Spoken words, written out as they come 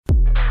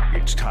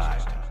It's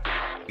time.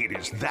 It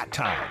is that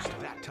time.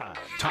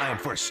 Time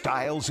for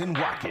Stiles and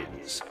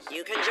Watkins.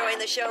 You can join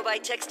the show by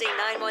texting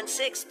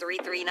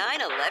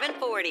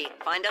 916-339-1140.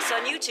 Find us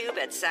on YouTube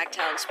at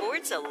Sactown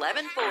Sports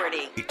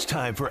 1140. It's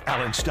time for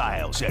Alan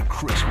Stiles and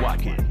Chris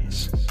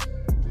Watkins.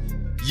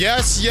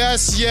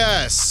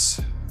 Yes.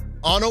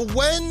 On a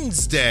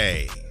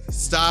Wednesday,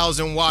 Stiles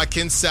and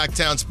Watkins,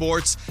 Sactown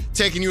Sports,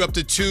 taking you up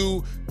to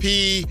 2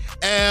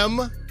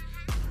 p.m.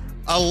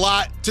 A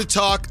lot to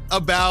talk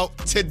about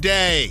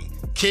today.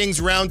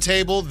 Kings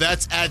Roundtable,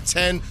 that's at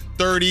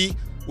 10:30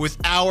 with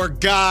our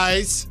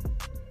guys,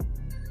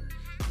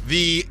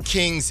 the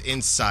Kings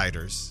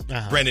Insiders,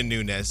 Brenden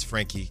Nunez,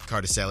 Frankie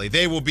Cardicelli.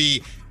 They will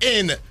be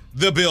in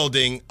the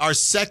building. Our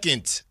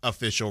second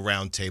official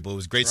roundtable. It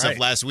was great stuff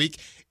last week.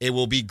 It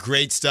will be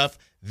great stuff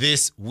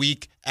this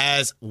week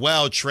as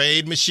well.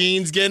 Trade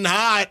machine's getting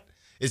hot.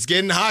 It's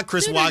getting hot,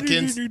 Chris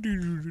Watkins.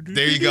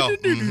 There you go.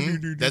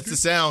 That's the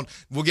sound.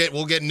 We'll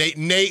get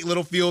Nate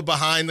Littlefield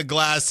behind the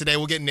glass today.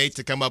 We'll get Nate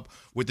to come up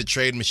with the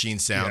trade machine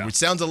sound, which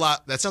sounds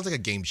that sounds like a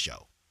game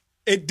show.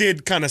 It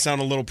did kind of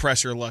sound a little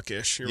pressure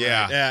luckish. Right.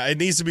 Yeah. It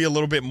needs to be a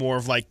little bit more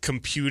of like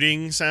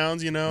computing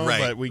sounds, Right.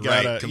 But we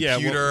gotta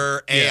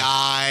computer,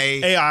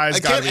 AI. AI's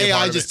got to be a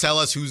part AI of just it. tell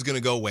us who's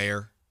gonna go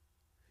where?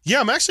 Yeah,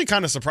 I'm actually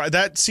kind of surprised.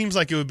 That seems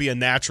like it would be a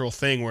natural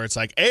thing where it's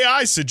like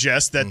AI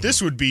suggests that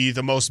this would be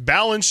the most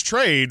balanced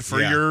trade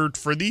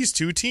for these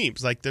two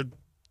teams. Like that'd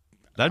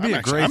be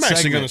a great segment. I'm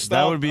actually going to stop.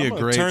 That would be a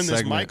great turn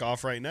segment. this mic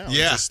off right now.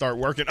 Yeah. And just start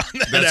working on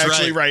that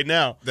That's right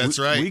now. That's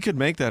right. We could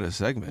make that a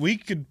segment. We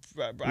could.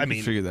 I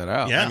mean, figure that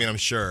out. Yeah. I mean, I'm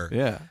sure.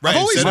 Yeah. Right. I've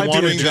always Instead of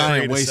wanted doing to the- create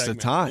giant a waste of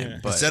segment. time. Yeah.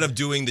 But instead of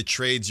doing the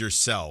trades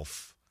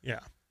yourself,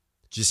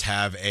 just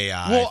have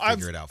AI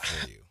figure it out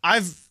for you.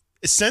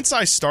 Since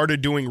I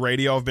started doing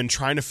radio, I've been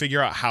trying to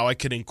figure out how I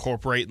could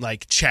incorporate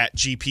like Chat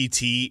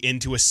GPT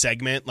into a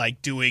segment,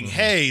 like doing,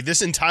 hey,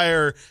 this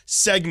entire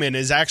segment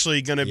is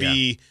actually going to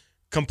be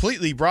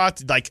completely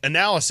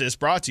analysis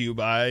brought to you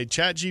by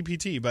Chat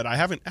GPT, but I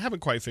haven't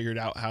quite figured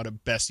out how to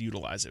best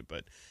utilize it.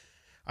 But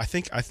I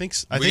think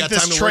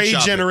this trade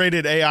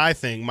generated AI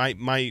thing might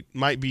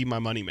be my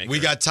moneymaker. We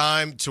got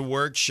time to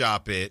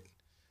workshop it.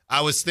 I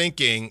was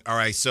thinking, all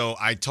right, so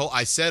I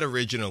said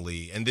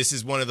originally, and this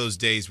is one of those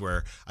days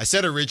where I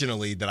said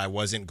originally that I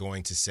wasn't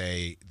going to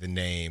say the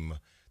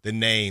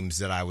names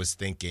that I was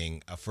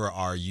thinking for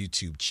our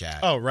YouTube chat.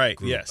 Oh, right.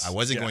 Group. Yes. I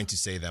wasn't going to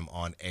say them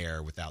on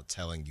air without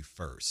telling you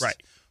first.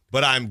 Right.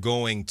 But I'm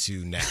going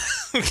to now.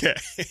 Okay.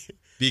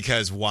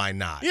 Because why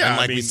not? Yeah, and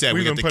like we said,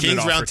 we got the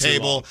Kings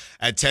Roundtable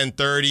at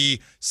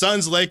 10:30.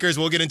 Suns Lakers,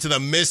 we'll get into the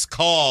missed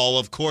call.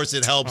 Of course,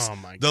 it helps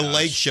the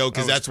Lake Show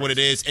because that's what it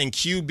is. And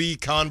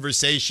QB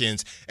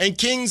conversations and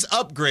Kings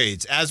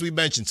upgrades, as we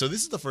mentioned. So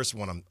this is the first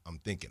one I'm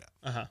thinking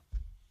of.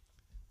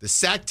 The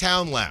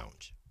Sactown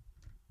Lounge.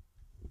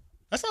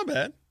 That's not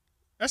bad.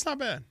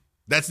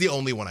 That's the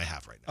only one I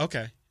have right now.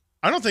 Okay.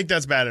 I don't think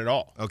that's bad at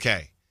all.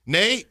 Okay.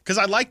 Nate? Because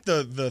I like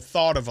the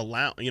thought of a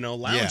lounge.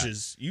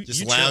 Lounges. Yeah.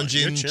 Just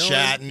lounging,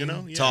 chatting,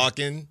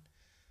 talking.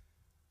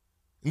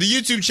 In the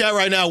YouTube chat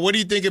right now, what do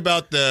you think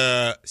about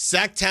the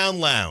Sactown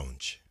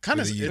Lounge? Kind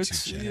of the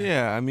YouTube chat.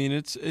 Yeah, I mean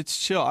it's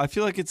chill. I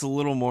feel like it's a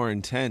little more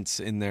intense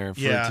in there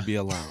for it to be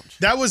a lounge.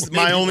 That was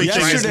my only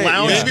thing. Is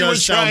lounge maybe we're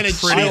does trying to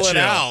sound pretty chill it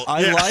chill. out.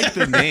 I like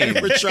the name.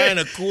 We're trying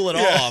to cool it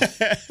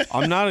off.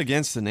 I'm not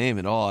against the name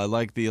at all. I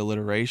like the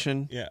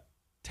alliteration. Yeah.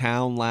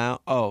 Town Lounge.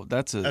 Oh,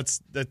 that's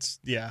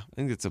yeah. I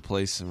think it's a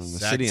place in the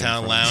city.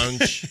 Sactown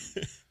Lounge.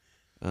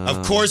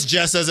 Of course,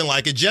 Jess doesn't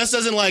like it. Jess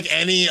doesn't like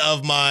any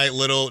of my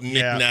little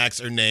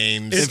knickknacks or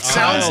names. It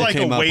sounds like a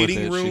came up with waiting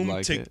it,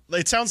 room. she'd like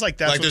It sounds like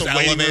that's Like what the there's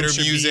waiting elevator room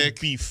should music.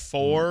 be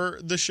before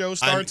the show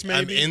starts. I'm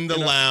Maybe in the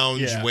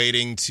lounge Yeah.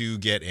 waiting to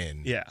get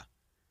in. Yeah.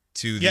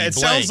 To the It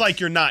sounds like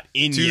you're not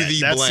in To yet.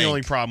 the That's blank. the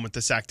only problem with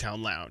the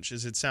Sactown Lounge.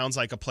 Is it sounds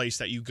like a place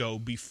that you go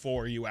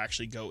before you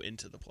actually go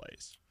into the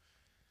place.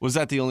 Was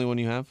that the only one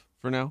you have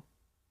for now?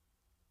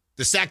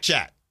 the Sac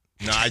Chat.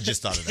 No, I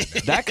just thought of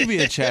that. That could be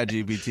a Chat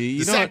GPT.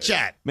 The Sac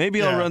Chat.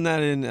 Maybe I'll run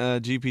that in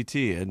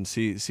GPT and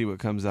see what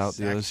comes out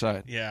the other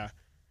side. Yeah.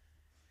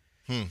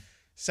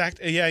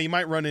 Yeah, you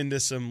might run into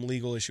some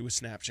legal issue with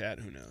Snapchat.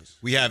 Who knows?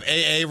 We have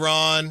AA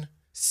Ron,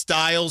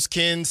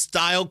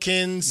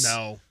 Stylekins.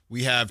 No.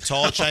 We have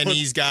Tall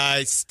Chinese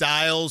Guy,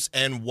 Stiles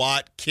and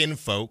Watt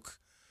Kinfolk.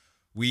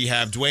 We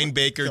have Dwayne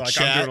Baker, I feel like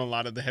Chat, I'm doing a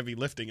lot of the heavy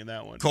lifting in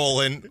that one.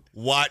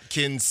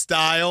 Watkins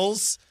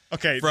Styles.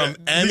 Okay, from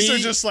Emmy. These are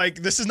just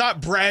like, this is not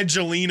Brad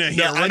Jelena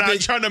here. No, We're not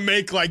trying to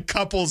make like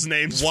couples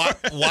names.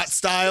 Watt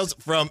Styles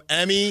from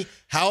Emmy.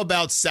 How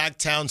about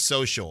Sactown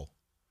Social?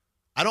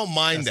 I don't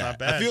mind That's not that.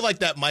 bad. I feel like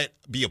that might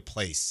be a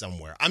place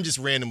somewhere. I'm just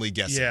randomly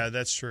guessing. Yeah,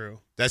 that's true.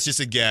 That's just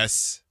a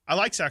guess. I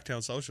like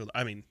Sactown Social.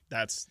 I mean,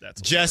 that's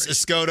Jess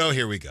Escoto,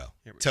 here we go.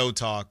 Toe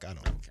Talk. I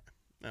don't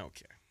know.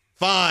 Okay.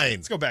 Fine.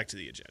 Let's go back to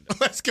the agenda.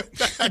 Let's go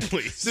back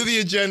Please. to the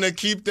agenda.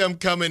 Keep them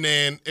coming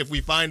in. If we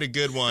find a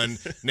good one,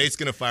 Nate's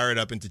going to fire it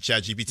up into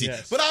ChatGPT.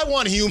 Yes. But I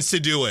want humans to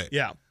do it.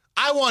 Yeah.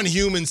 I want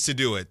humans to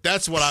do it.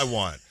 That's what I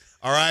want.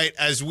 All right,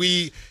 as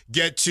we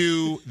get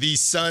to the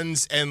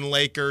Suns and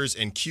Lakers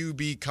and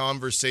QB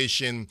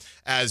conversation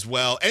as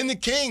well. And the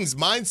Kings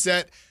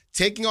mindset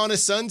taking on a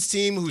Suns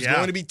team who's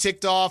going to be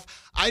ticked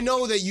off. I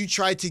know that you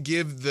tried to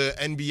give the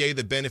NBA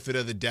the benefit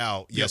of the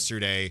doubt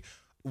yesterday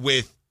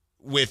with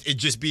it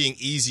just being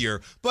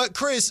easier. But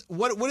Chris,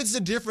 what is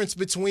the difference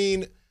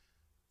between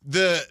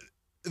the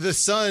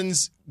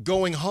Suns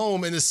going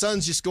home and the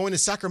Suns just going to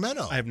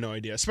Sacramento? I have no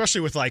idea,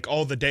 especially with like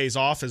all the days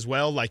off as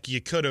well. Like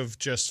you could have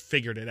just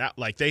figured it out.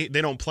 Like they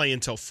don't play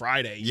until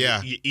Friday.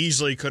 Yeah. You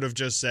easily could have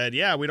just said,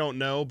 yeah, we don't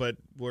know, but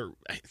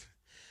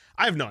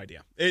I have no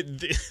idea.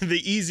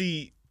 The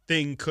easy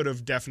thing could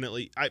have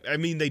definitely, I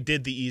mean, they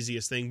did the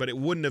easiest thing, but it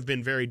wouldn't have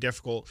been very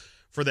difficult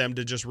for them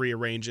to just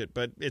rearrange it.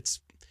 But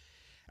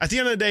at the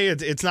end of the day,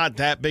 it's not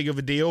that big of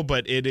a deal,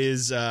 but it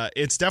is.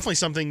 It's definitely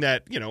something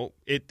that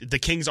the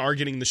Kings are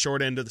getting the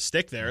short end of the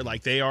stick there.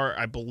 Like they are,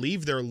 I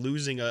believe they're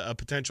losing a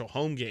potential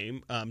home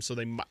game. So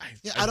they,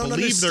 I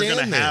believe they're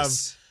going to have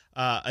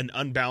an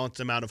unbalanced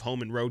amount of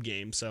home and road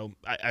games. So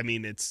I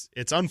mean, it's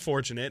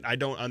unfortunate. I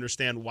don't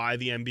understand why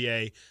the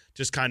NBA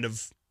just kind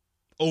of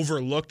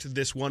overlooked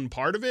this one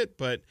part of it,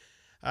 but.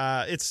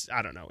 I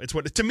don't know. It's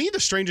to me the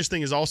strangest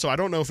thing is also I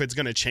don't know if it's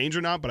going to change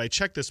or not, but I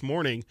checked this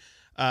morning.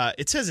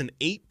 It says an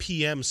 8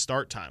 p.m.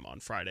 start time on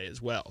Friday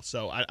as well.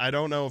 So I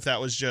don't know if that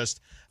was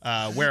just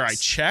where I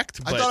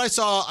checked. But I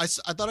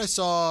thought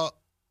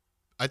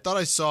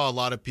I saw a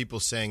lot of people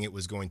saying it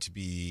was going to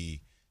be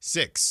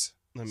 6.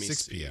 Let me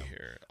 6 see p.m.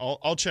 here.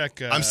 I'll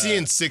check. I'm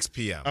seeing 6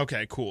 p.m.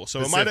 Okay, cool.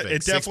 So Pacific,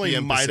 it definitely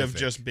might have Pacific.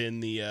 just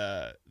been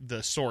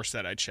the source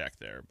that I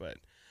checked there, but.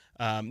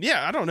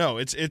 I don't know.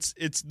 It's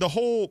the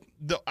whole.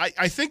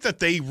 I think that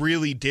they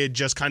really did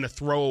just kind of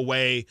throw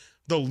away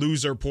the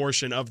loser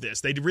portion of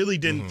this. They really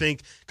didn't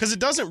think because it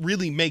doesn't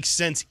really make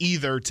sense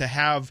either to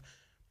have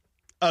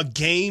a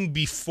game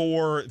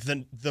before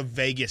the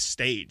Vegas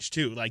stage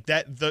too. Like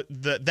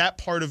that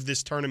part of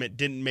this tournament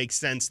didn't make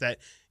sense that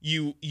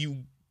you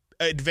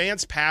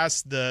advance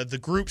past the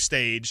group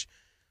stage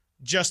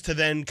just to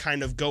then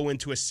kind of go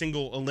into a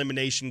single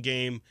elimination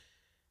game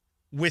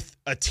with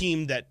a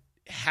team that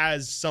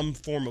has some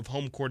form of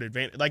home court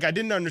advantage. Like I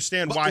didn't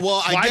understand why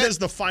does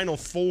the Final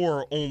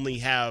Four only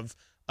have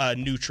a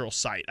neutral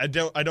site? I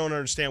don't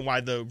understand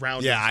why the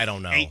round I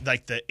don't know.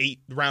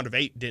 Round of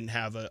 8 didn't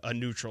have a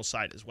neutral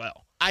site as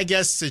well. I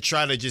guess to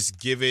try to just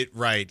give it.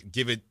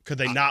 Could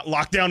they not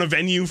lock down a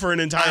venue for an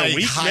entire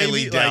week?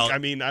 Highly maybe? doubt. Like I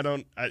mean,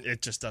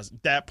 it just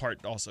doesn't. That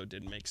part also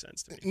didn't make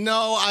sense to me.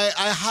 No, I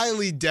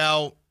highly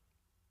doubt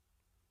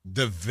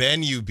the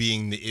venue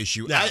being the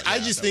issue. I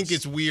just think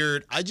it's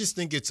weird. I just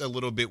think it's a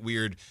little bit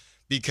weird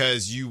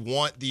because you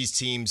want these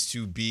teams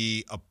to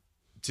be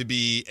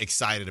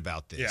excited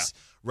about this,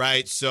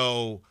 right?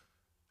 So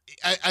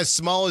as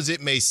small as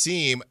it may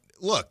seem,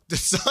 look, the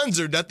Suns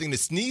are nothing to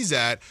sneeze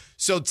at.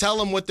 So tell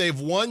them what they've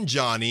won,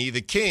 Johnny,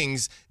 the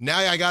Kings. Now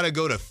I got to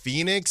go to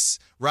Phoenix,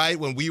 right,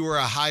 when we were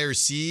a higher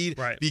seed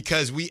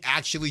because we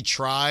actually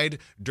tried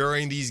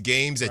during these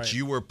games that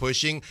you were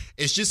pushing.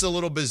 It's just a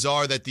little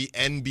bizarre that the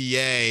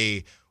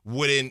NBA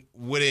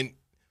wouldn't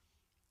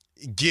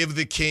give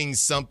the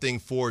Kings something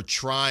for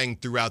trying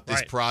throughout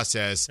this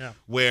process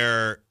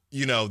where –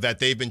 that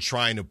they've been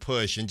trying to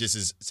push, and just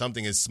as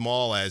something as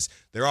small as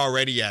they're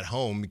already at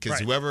home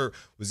because whoever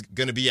was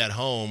going to be at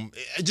home,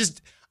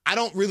 I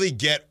don't really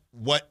get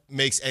what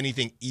makes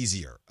anything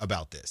easier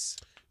about this.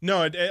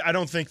 No, I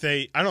don't think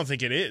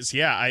it is.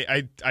 Yeah,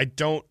 I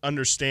don't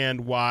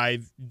understand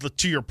why.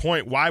 To your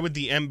point, why would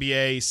the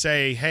NBA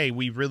say, "Hey,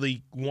 we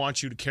really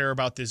want you to care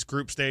about this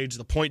group stage,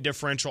 the point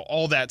differential,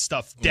 all that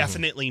stuff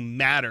definitely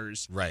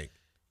matters." Right.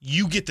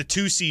 You get the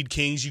 2 seed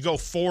Kings. You go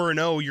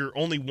 4-0. You're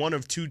only one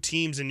of 2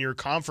 teams in your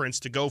conference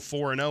to go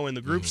 4-0 in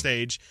the group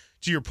stage.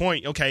 To your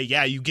point, okay,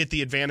 yeah, you get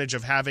the advantage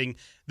of having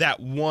that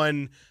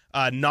one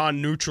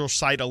non-neutral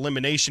site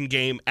elimination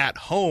game at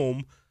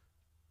home,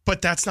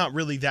 but that's not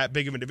really that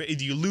big of an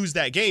advantage. You lose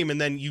that game,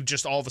 and then you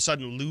just all of a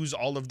sudden lose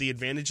all of the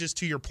advantages.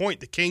 To your point,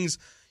 the Kings,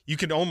 you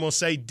could almost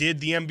say,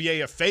 did the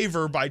NBA a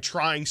favor by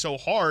trying so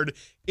hard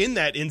in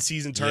that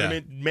in-season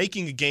tournament,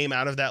 making a game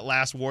out of that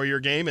last Warrior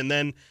game, and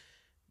then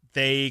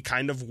they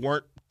kind of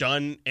weren't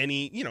done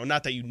any,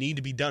 not that you need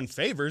to be done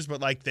favors, but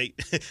like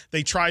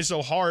they try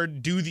so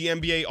hard, do the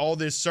NBA all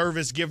this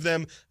service, give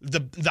them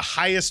the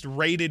highest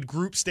rated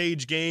group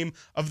stage game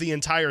of the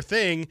entire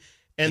thing.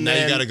 And now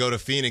then you got to go to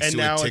Phoenix and to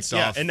now a ticked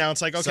off. And now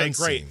it's like, okay,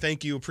 great. Scene.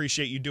 Thank you.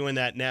 Appreciate you doing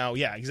that now.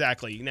 Yeah,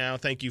 exactly. Now,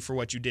 thank you for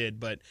what you did,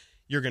 but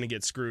you're going to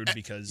get screwed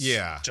because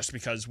just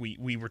because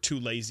we were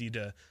too lazy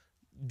to,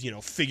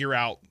 figure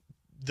out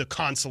the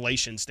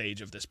consolation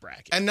stage of this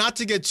bracket. And not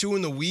to get too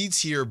in the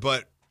weeds here,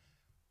 but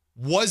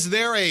was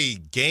there a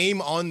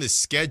game on the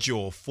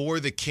schedule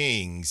for the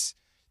Kings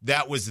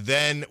that was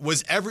then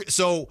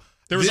so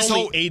there was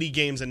only 80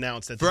 games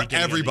announced at the for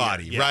beginning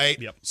everybody, of the year.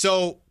 right? Yep.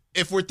 So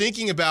if we're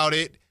thinking about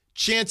it,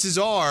 chances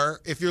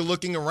are, if you're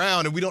looking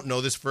around, and we don't know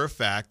this for a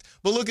fact,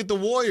 but look at the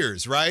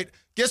Warriors, right?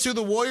 Guess who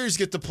the Warriors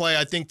get to play,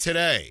 I think,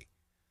 today?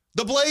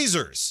 the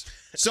Blazers.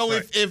 So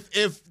Right.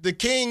 if the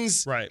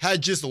Kings Right.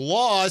 had just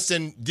lost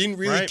and didn't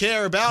really Right.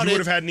 care about You it, would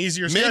have had an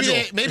easier maybe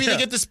schedule. they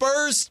get the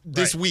Spurs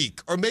this Right.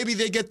 week, or maybe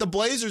they get the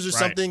Blazers or Right.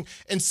 something.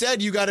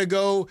 Instead, you got to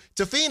go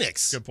to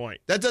Phoenix. Good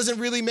point. That doesn't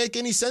really make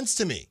any sense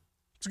to me.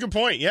 It's a good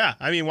point. Yeah.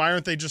 I mean, why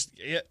aren't they just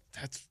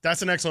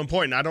that's an excellent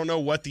point. And I don't know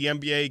what the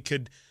NBA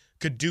could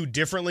do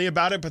differently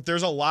about it, but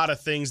there's a lot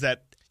of things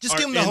that Just are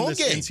give them the in home this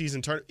game.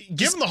 in-season tournament.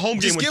 Give them the home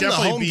game just would give them the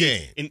definitely home be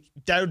game.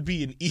 that would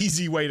be an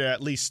easy way to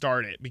at least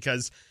start it,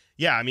 because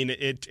yeah, I mean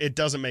it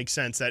doesn't make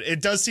sense. That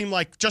it does seem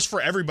like just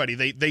for everybody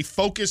they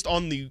focused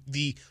on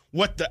the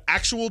what the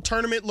actual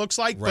tournament looks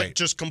like, Right. but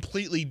just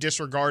completely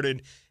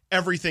disregarded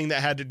everything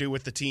that had to do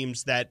with the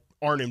teams that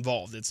aren't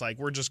involved. It's like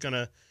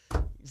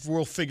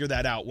we'll figure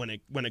that out when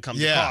it comes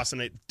to cost,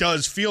 and it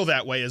does feel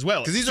that way as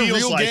well. 'Cause It these are feels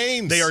real like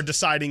games. They are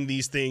deciding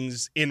these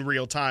things in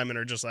real time and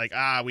are just like,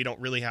 we don't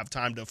really have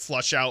time to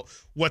flush out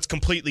what's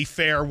completely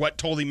fair, what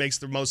totally makes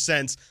the most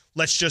sense.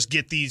 Let's just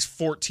get these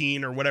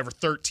 14 or whatever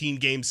 13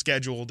 games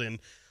scheduled, and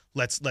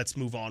let's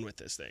move on with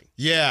this thing.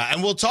 Yeah,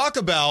 and we'll talk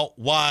about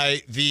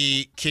why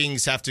the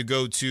Kings have to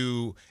go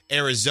to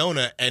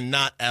Arizona and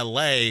not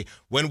LA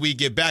when we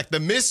get back. The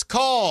missed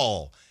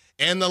call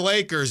and the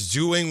Lakers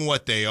doing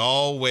what they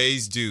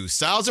always do.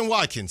 Stiles and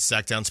Watkins,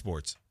 Sactown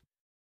Sports.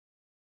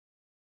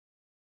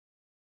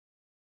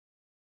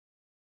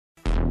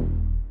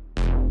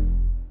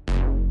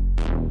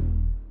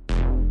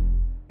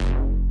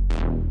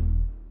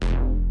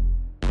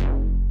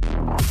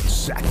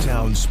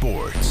 Sactown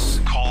Sports.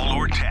 Call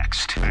or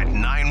text at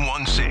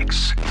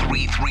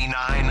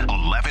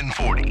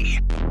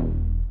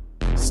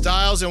 916-339-1140.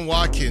 Stiles and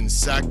Watkins,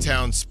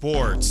 Sactown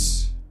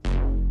Sports,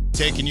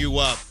 taking you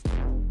up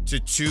to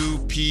 2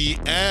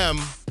 p.m.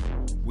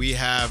 We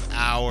have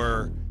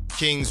our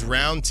Kings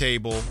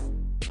Roundtable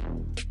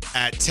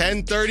at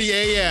 10:30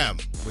 a.m.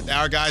 with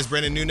our guys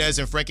Brenden Nunez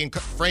and Frankie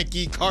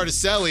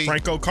Cardicelli.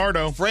 Franco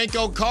Cardo.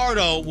 Franco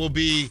Cardo will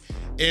be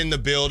in the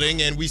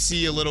building, and we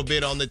see a little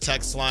bit on the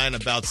text line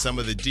about some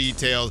of the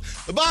details.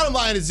 The bottom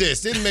line is this.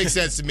 Didn't make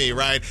sense to me,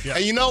 right? Yeah.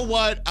 And you know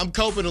what? I'm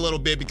coping a little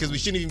bit because we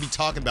shouldn't even be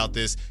talking about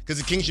this because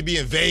the Kings should be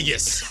in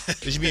Vegas.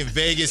 They should be in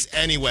Vegas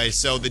anyway,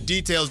 so the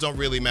details don't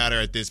really matter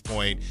at this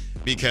point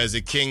because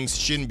the Kings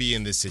shouldn't be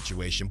in this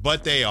situation,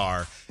 but they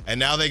are. And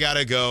now they got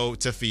to go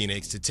to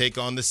Phoenix to take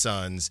on the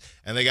Suns,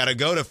 and they got to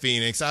go to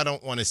Phoenix. I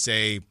don't want to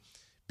say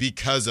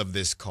because of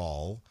this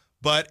call,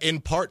 but in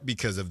part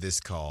because of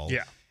this call.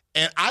 Yeah.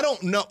 And I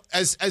don't know,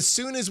 as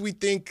soon as we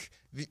think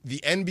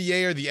the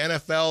NBA or the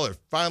NFL are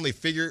finally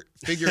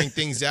figuring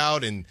things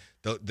out in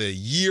the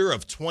year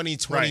of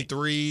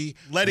 2023.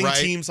 Letting right?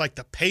 teams like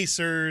the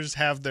Pacers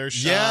have their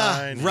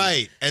shine. Yeah,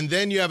 right. And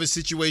then you have a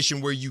situation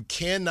where you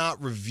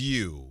cannot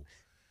review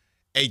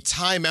a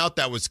timeout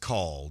that was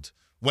called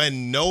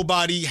when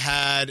nobody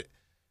had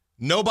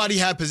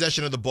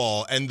possession of the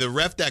ball, and the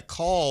ref that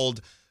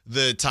called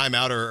the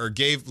timeout or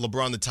gave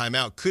LeBron the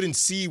timeout couldn't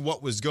see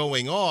what was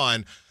going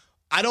on.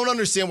 I don't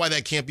understand why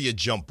that can't be a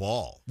jump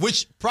ball,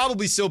 which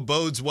probably still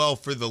bodes well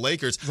for the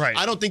Lakers. Right.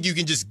 I don't think you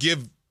can just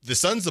give the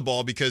Suns the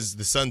ball because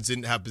the Suns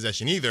didn't have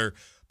possession either,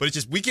 but it's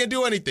just we can't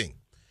do anything.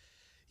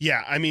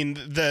 Yeah, I mean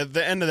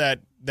the end of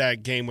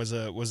that game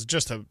was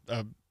just a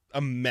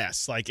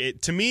mess. Like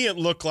to me it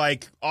looked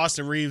like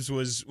Austin Reeves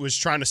was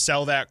trying to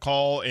sell that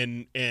call,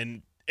 and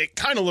it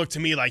kind of looked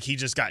to me like he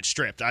just got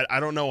stripped. I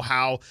don't know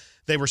how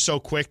they were so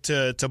quick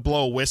to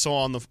blow a whistle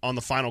on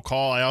the final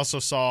call. I also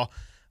saw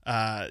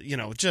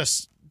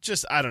just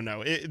I don't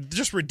know,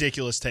 just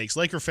ridiculous takes.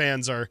 Laker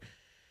fans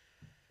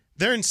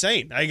they're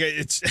insane.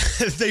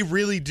 They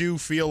really do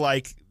feel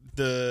like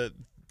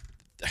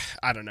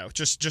I don't know,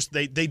 just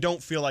they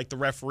don't feel like the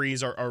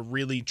referees are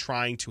really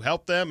trying to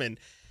help them. And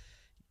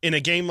in a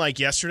game like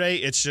yesterday,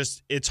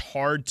 it's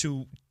hard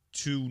to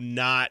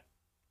not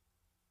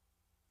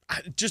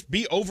just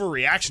be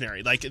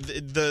overreactionary. Like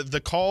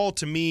the call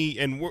to me,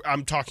 and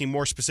I'm talking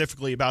more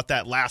specifically about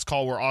that last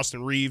call where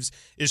Austin Reeves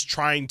is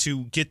trying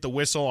to get the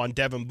whistle on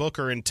Devin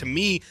Booker, and to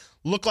me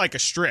looked like a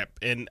strip.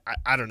 And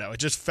I don't know, it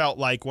just felt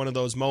like one of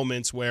those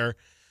moments where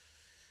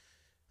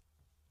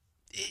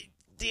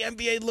the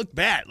NBA looked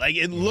bad. Like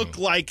it looked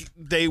like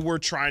they were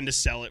trying to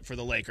sell it for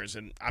the Lakers.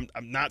 And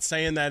I'm not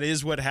saying that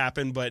is what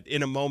happened, but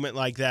in a moment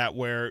like that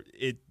where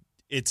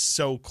it's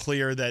so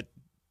clear that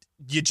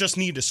you just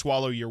need to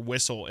swallow your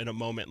whistle in a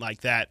moment like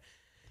that,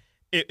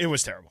 it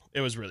was terrible. It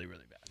was really, really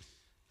bad.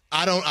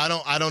 I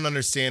don't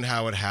understand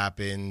how it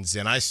happens.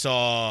 And I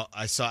saw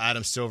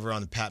Adam Silver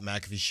on the Pat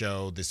McAfee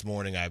show this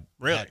morning.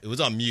 It was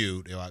on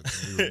mute.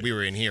 We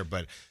were in here,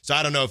 but so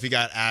I don't know if he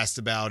got asked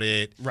about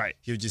it. Right.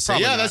 He would just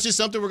Probably say, "Yeah, not. that's just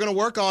something we're going to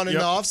work on in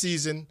the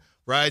offseason,"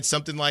 right?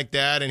 Something like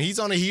that. And he's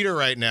on a heater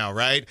right now,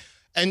 right?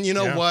 And you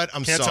know what?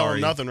 I'm Can't sorry. tell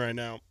him nothing right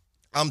now.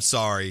 I'm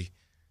sorry.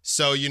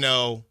 So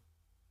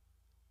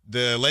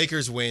the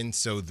Lakers win,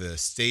 so the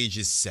stage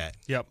is set.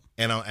 Yep.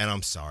 And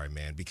I'm sorry,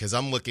 man, because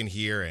I'm looking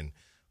here and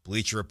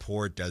Bleacher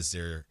Report does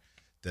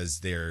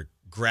their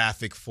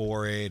graphic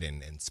for it,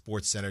 and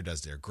SportsCenter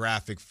does their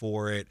graphic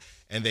for it,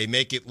 and they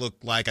make it look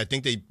like, I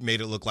think they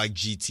made it look like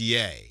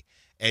GTA.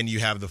 and you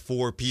have the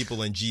four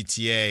people in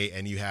GTA,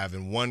 and you have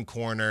in one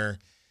corner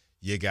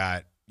you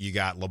got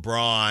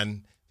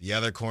LeBron, the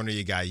other corner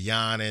you got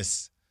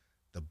Giannis,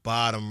 the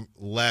bottom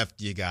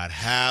left you got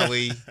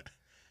Hallie,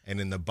 and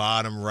in the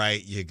bottom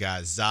right you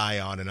got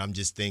Zion, and I'm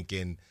just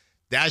thinking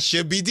that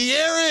should be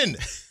De'Aaron.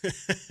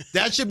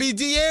 That should be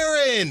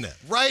De'Aaron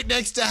right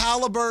next to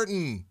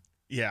Halliburton.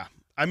 Yeah,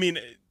 I mean,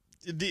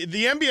 the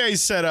NBA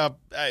setup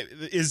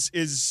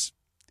is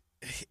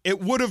it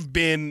would have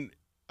been,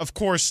 of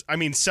course, I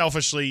mean,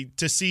 selfishly,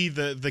 to see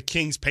the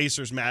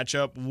Kings-Pacers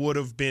matchup would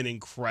have been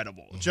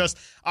incredible. Mm-hmm. Just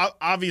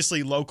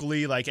obviously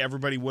locally, like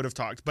everybody would have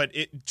talked, but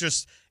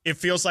it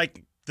feels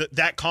like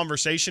that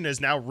conversation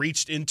has now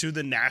reached into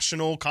the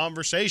national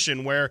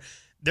conversation where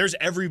there's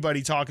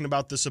everybody talking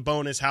about the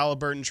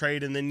Sabonis-Halliburton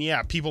trade, and then,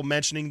 people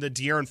mentioning the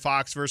De'Aaron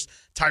Fox versus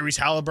Tyrese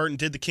Halliburton.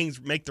 Did the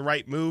Kings make the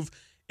right move?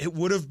 It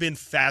would have been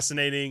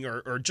fascinating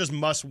or just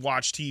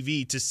must-watch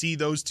TV to see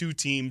those two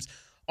teams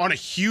on a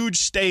huge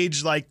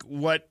stage like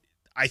what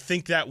I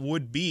think that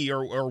would be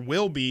or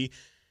will be.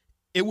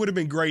 It would have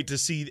been great to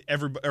see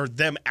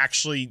them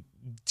actually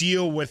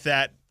deal with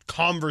that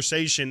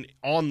conversation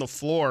on the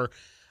floor.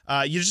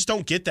 You just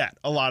don't get that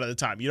a lot of the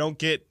time. You don't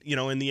get,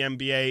 in the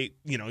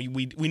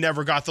NBA, we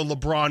never got the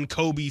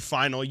LeBron-Kobe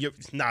final.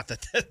 Not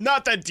that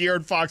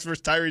De'Aaron Fox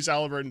versus Tyrese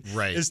Halliburton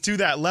is to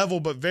that level,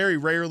 but very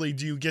rarely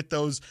do you get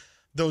those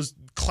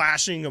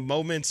clashing of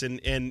moments, and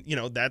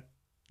that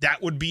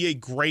would be a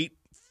great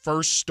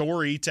first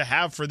story to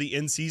have for the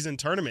in-season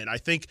tournament. I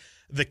think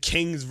the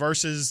Kings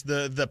versus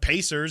the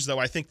Pacers, though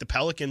I think the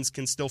Pelicans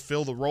can still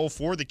fill the role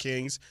for the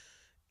Kings.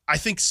 I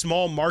think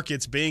small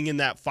markets being in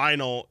that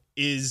final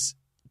is,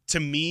 to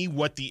me,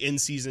 what the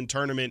in-season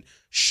tournament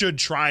should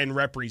try and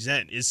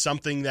represent, is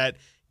something that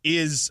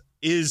is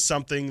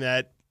something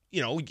that,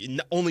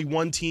 only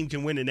one team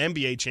can win an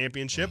NBA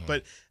championship,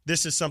 but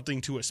this is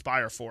something to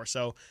aspire for.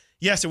 So,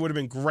 yes, it would have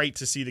been great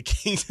to see the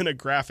Kings in a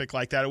graphic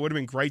like that. It would have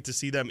been great to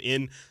see them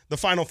in the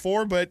Final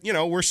Four, but,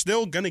 we're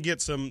still going to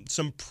get some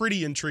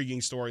pretty intriguing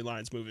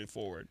storylines moving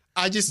forward.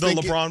 I just the think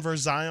LeBron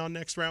versus Zion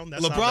next round.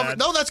 That's LeBron, not bad.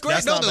 no, that's great.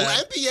 That's no, not the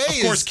bad. NBA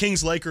of course,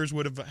 Kings-Lakers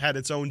would have had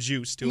its own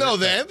juice to it. No,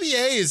 the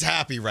NBA is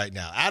happy right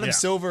now. Adam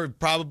Silver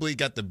probably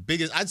got the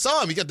biggest. I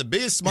saw him. He got the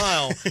biggest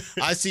smile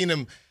I've seen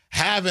him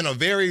have in a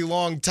very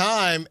long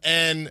time,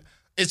 and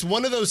it's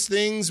one of those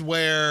things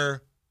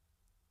where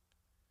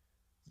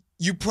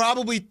you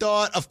probably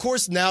thought, of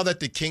course, now that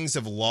the Kings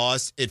have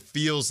lost, it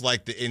feels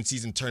like the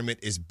in-season tournament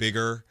is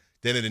bigger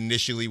than it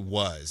initially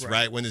was,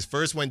 right? When this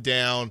first went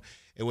down,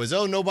 it was,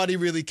 nobody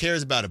really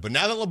cares about it. But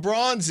now that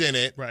LeBron's in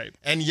it,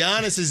 and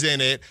Giannis is in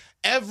it,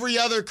 every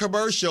other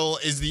commercial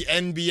is the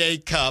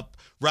NBA Cup,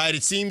 right?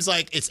 It seems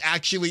like it's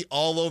actually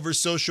all over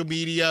social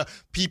media.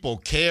 People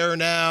care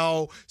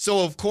now.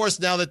 So, of course,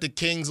 now that the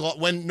Kings,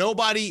 when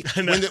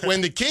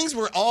the Kings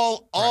were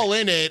all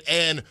in it,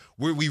 and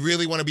we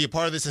really want to be a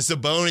part of this, and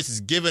Sabonis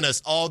is giving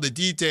us all the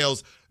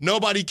details,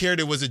 nobody cared.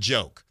 It was a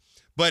joke.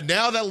 But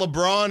now that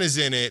LeBron is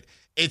in it,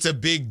 it's a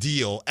big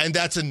deal, and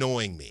that's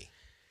annoying me.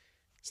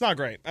 It's not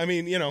great. I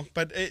mean,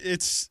 but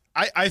it's.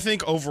 I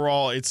think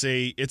overall it's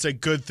a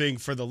good thing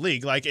for the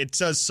league. Like, it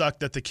does suck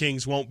that the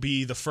Kings won't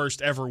be the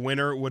first ever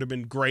winner. It would have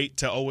been great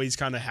to always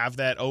kind of have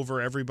that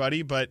over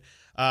everybody. But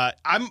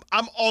I'm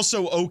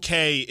also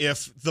okay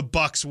if the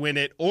Bucks win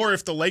it or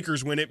if the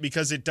Lakers win it,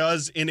 because it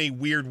does in a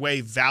weird way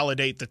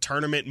validate the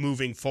tournament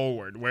moving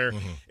forward. Where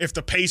if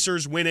the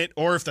Pacers win it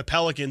or if the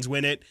Pelicans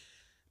win it,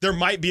 there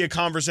might be a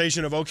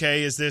conversation of,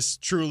 okay, is this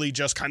truly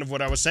just kind of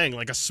what I was saying,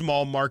 like a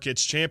small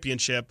markets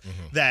championship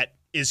that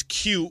is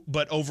cute,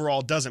 but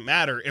overall doesn't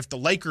matter. If the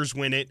Lakers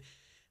win it,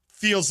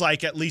 feels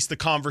like at least the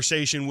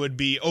conversation would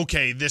be,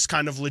 okay, this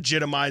kind of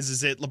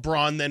legitimizes it.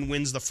 LeBron then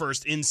wins the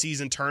first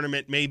in-season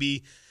tournament.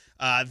 Maybe,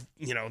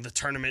 the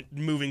tournament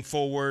moving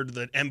forward,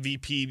 the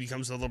MVP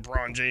becomes the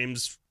LeBron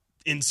James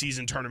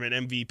in-season tournament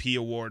MVP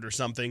award or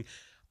something.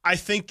 I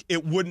think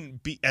it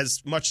wouldn't be,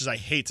 as much as I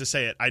hate to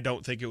say it, I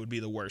don't think it would be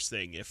the worst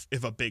thing if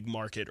a big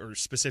market, or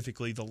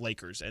specifically the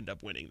Lakers, end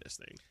up winning this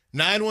thing.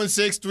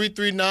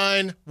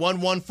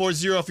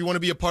 916-339-1140 if you want to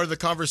be a part of the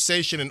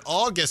conversation. And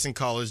all guests and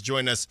callers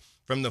join us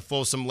from the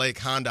Folsom Lake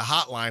Honda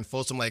hotline.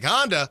 Folsom Lake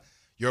Honda,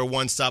 your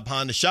one-stop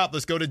Honda shop.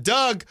 Let's go to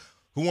Doug,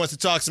 who wants to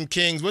talk some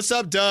Kings. What's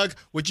up, Doug?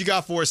 What you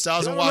got for us,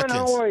 Stiles and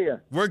Watkins? How are you?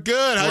 We're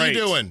good. How you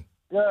doing?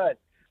 Good.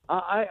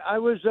 I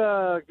was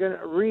going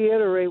to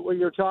reiterate what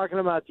you're talking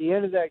about at the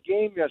end of that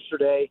game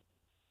yesterday.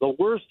 The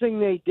worst thing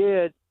they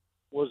did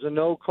was a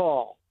no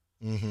call.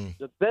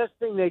 The best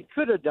thing they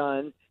could have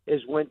done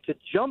is went to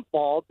jump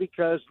ball,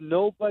 because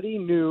nobody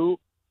knew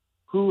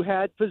who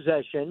had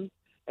possession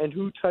and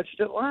who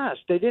touched it last.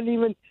 I don't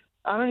even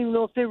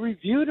know if they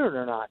reviewed it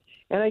or not.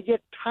 And I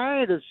get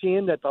tired of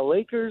seeing that the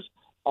Lakers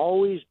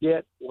always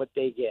get what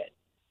they get.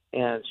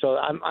 And so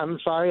I'm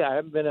sorry,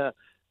 I've been a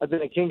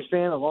Kings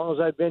fan as long as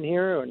I've been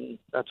here, and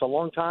that's a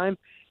long time.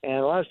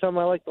 And the last time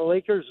I liked the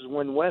Lakers is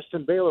when West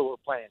and Baylor were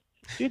playing.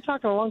 So you're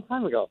talking a long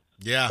time ago.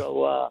 Yeah.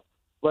 So,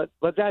 but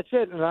that's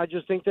it. And I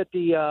just think that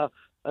the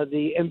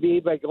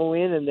NBA, by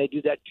going in and they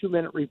do that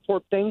 2-minute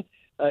report thing,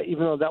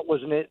 even though that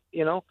wasn't it.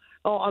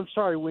 Oh, I'm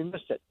sorry, we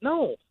missed it.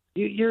 No,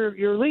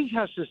 your league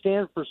has to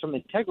stand for some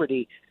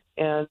integrity,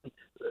 and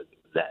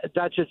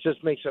that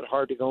just makes it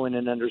hard to go in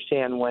and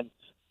understand when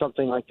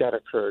something like that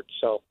occurred.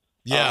 So.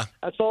 Yeah.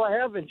 That's all I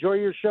have. Enjoy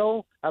your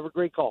show. Have a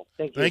great call.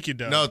 Thank you. Thank you,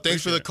 Doug. No,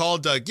 thanks for the call,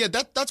 Doug. Yeah,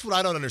 that's what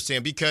I don't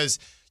understand, because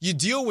you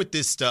deal with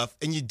this stuff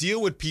and you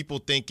deal with people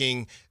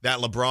thinking that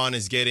LeBron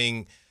is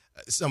getting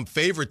some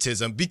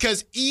favoritism,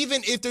 because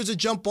even if there's a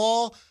jump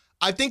ball,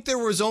 I think there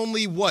was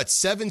only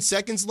 7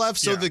 seconds left,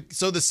 so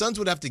the Suns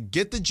would have to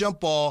get the jump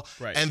ball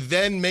and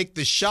then make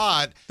the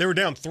shot. They were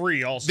down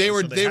 3 also. They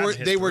were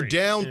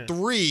down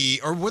 3,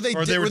 or were they?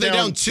 They were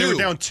down 2. They were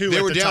down 2.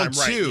 They were at the down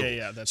time. 2. Right.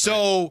 Yeah, that's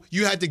so right.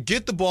 you had to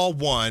get the ball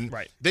 1.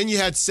 Right. Then you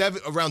had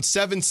around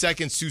 7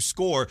 seconds to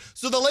score.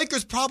 So the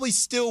Lakers probably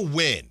still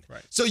win.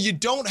 Right. So you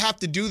don't have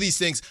to do these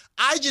things.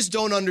 I just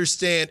don't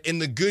understand, in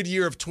the good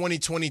year of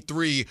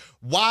 2023,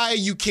 why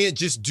you can't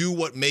just do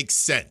what makes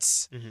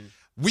sense. Mm-hmm.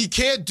 We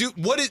can't do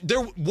what is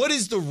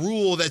the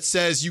rule that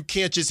says you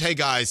can't just, hey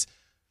guys,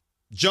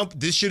 jump,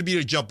 this should be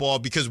a jump ball,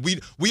 because we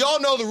all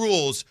know the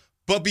rules,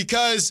 but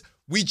because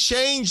we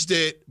changed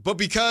it, but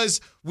because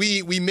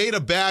we made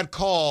a bad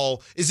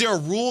call, is there a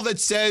rule that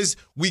says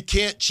we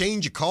can't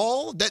change a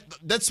call?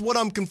 That's what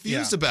I'm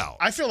confused about.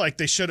 I feel like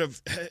they should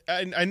have.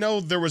 I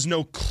know there was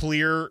no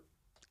clear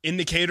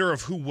indicator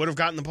of who would have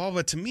gotten the ball,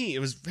 but to me it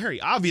was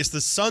very obvious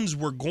the Suns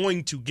were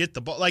going to get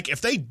the ball. Like, if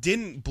they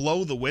didn't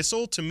blow the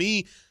whistle, to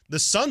me the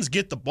Suns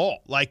get the ball.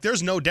 Like,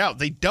 there's no doubt.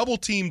 They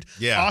double-teamed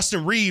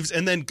Austin Reeves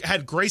and then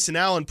had Grayson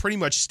Allen pretty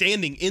much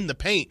standing in the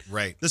paint.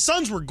 Right. The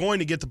Suns were going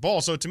to get the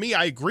ball. So, to me,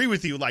 I agree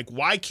with you. Like,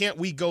 why can't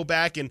we go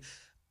back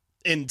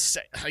and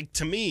say, like,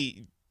 to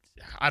me,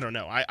 I don't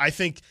know. I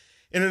think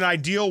in an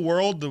ideal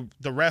world,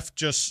 the ref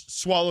just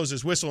swallows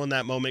his whistle in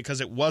that moment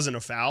because it wasn't a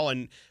foul,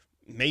 and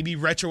maybe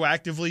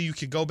retroactively you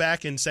could go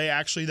back and say,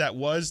 actually, that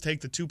was,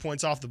 take the 2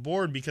 points off the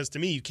board, because to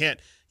me,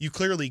 you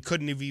clearly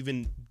couldn't have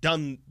even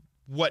done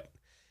what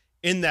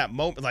in that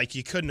moment, like,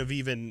 you couldn't have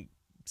even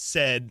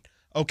said,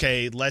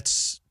 okay,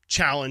 let's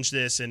challenge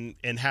this and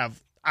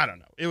have, I don't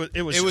know.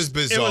 It was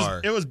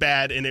bizarre. It was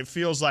bad, and it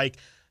feels like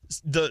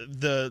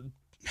the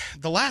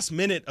last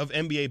minute of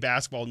NBA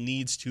basketball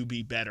needs to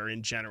be better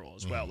in general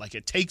as well. Like,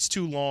 it takes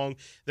too long.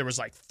 There was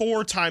like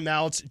 4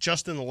 timeouts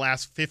just in the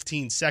last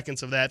 15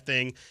 seconds of that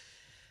thing.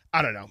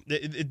 I don't know.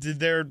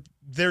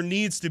 There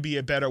needs to be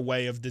a better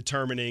way of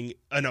determining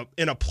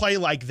in a play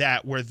like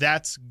that, where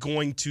that's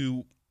going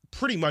to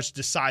pretty much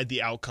decide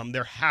the outcome.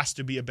 There has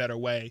to be a better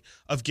way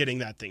of getting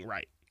that thing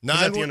right.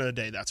 At the end of the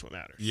day, that's what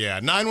matters. Yeah,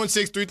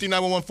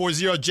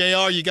 916-339-1140.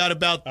 JR, you got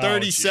about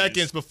 30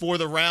 seconds before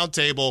the round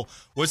table.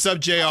 What's up,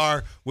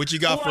 JR? What you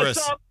got for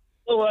us?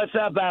 What's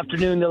up,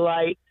 Afternoon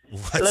Delight?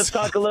 Let's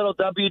talk a little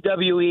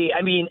WWE.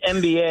 I mean,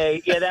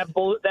 NBA. Yeah, that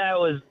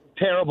was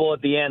terrible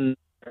at the end.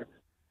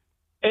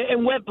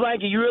 And Wet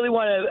Blanket, you really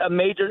want a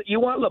major – you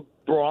want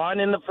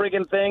LeBron in the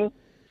friggin' thing?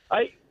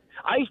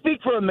 I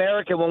speak for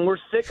America. When we're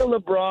sick of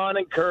LeBron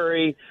and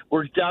Curry,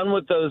 we're done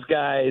with those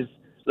guys.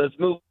 Let's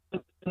move to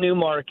new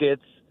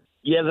markets.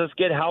 Yeah, let's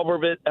get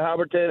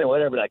Halberton or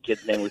whatever that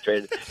kid's name we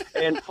traded.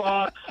 And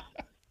Fox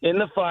in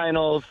the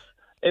finals.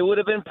 It would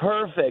have been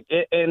perfect.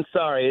 It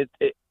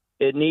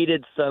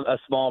needed a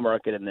small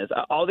market in this.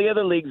 All the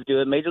other leagues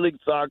do it. Major League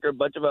Soccer, a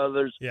bunch of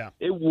others. Yeah.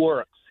 It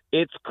works.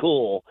 It's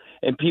cool.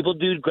 And people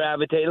do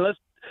gravitate. And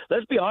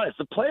let's be honest.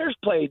 The players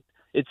played.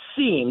 It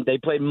seemed they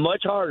played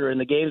much harder in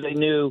the games they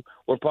knew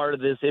were part of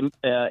this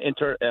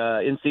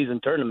in-season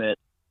tournament.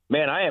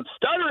 Man, I am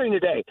stuttering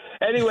today.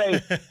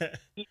 Anyway,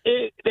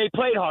 they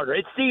played harder.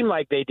 It seemed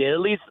like they did, at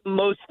least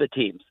most of the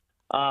teams.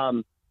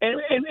 And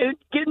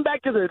getting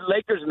back to the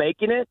Lakers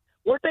making it,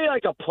 weren't they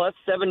like a plus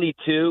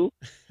 72?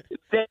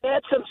 They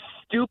had some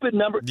stupid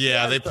number.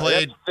 Yeah, they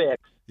played. That's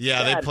fixed.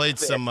 Yeah, they played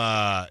fixed. some.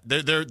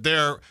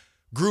 Their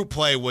group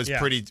play was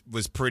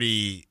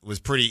pretty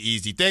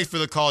easy. Thanks for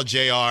the call,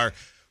 JR.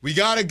 We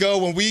got to go.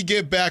 When we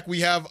get back, we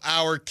have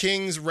our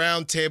Kings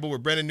Roundtable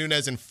with Brenden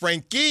Nunez and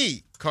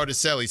Frankie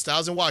Cardicelli,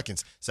 Stiles and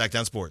Watkins,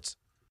 Sactown Sports.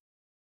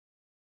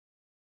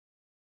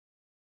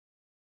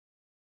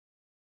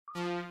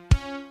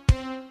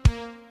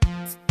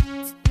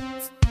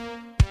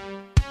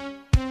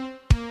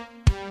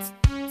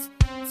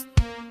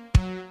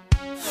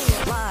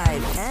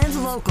 Live and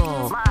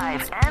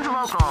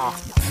local.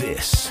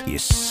 This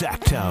is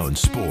Sactown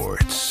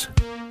Sports.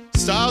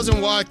 Stiles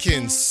and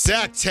Watkins,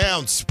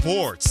 Sactown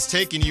Sports,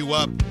 taking you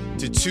up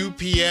to 2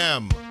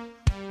 p.m.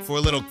 for a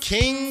little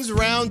Kings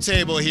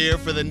Roundtable here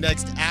for the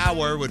next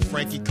hour with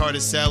Frankie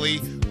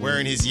Cardicelli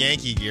wearing his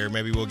Yankee gear.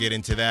 Maybe we'll get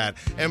into that.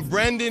 And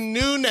Brenden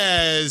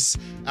Nunez,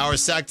 our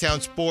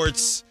Sactown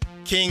Sports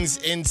Kings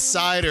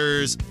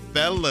Insiders.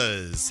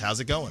 Fellas, how's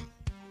it going?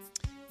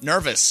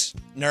 Nervous.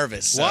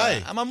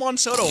 Why? I'm on Juan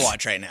Soto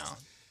watch right now.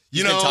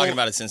 He's been talking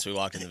about it since we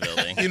walked in the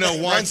building.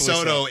 Juan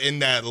Soto in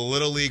that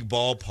Little League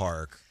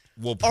ballpark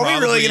will probably...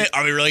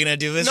 Are we really gonna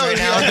do this right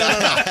now? No.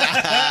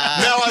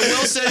 No,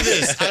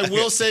 I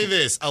will say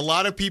this. A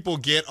lot of people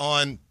get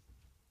on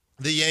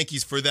the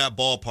Yankees for that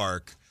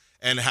ballpark,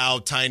 and how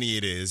tiny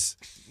it is.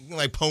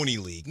 Like Pony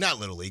League, not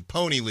Little League,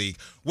 Pony League.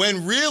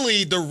 When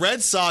really the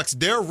Red Sox,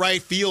 their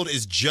right field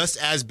is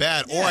just as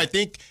bad, or I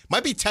think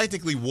might be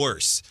technically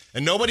worse.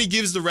 And nobody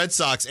gives the Red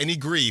Sox any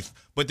grief,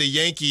 but the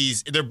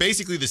Yankees, they're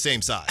basically the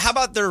same size. How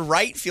about their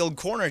right field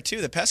corner,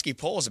 too? The pesky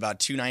pole is about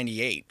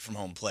 298 from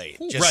home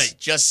plate.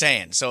 Just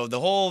saying. So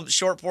the whole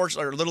short porch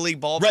or Little League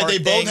ballpark Right, they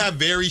thing, both have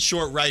very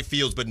short right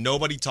fields, but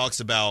nobody talks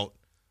about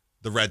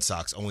the Red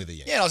Sox, only the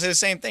Yankees. Yeah, I'll say the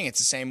same thing. It's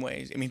the same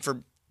way. I mean,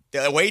 for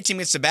the away team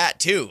gets to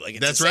bat too. Like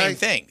it's the same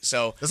thing.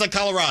 So that's like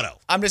Colorado.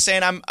 I'm just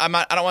saying I don't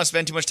want to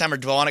spend too much time or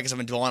dwell on it because I've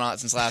been dwelling on it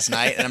since last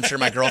night, and I'm sure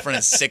my girlfriend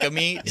is sick of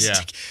me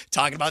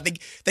talking about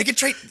they could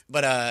trade.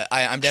 But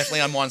I'm definitely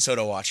on Juan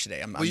Soto watch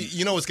today.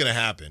 You know what's going to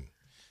happen?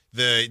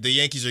 The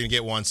Yankees are going to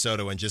get Juan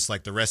Soto, and just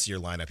like the rest of your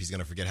lineup, he's going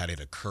to forget how to hit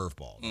a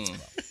curveball.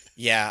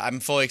 Yeah, I'm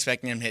fully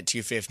expecting him to hit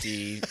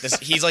 250.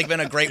 He's like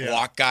been a great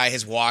walk guy.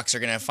 His walks are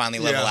going to finally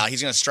level out.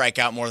 He's going to strike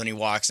out more than he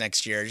walks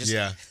next year. Just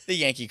the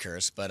Yankee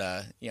curse. But,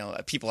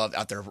 people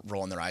out there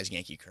rolling their eyes,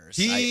 Yankee curse.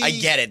 I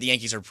get it. The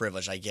Yankees are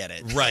privileged. I get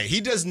it. Right.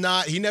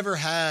 He never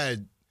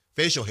had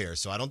facial hair,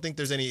 so I don't think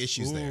there's any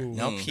issues there.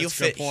 Nope.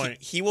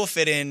 He will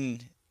fit in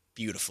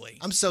beautifully.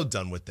 I'm so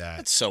done with that.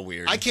 That's so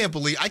weird. I can't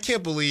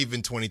believe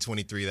in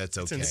 2023 that's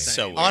okay. It's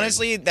so weird.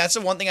 Honestly, that's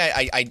the one thing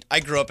I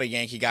grew up a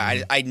Yankee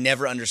guy. I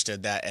never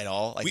understood that at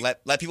all. Like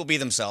let people be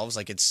themselves.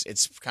 Like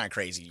it's kind of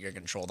crazy. You're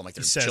gonna control them like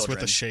they're children.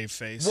 With a shaved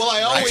face. Well,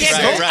 I always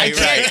right.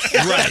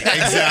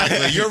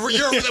 Exactly. You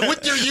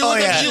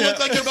look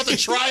like you're about to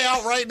try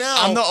out right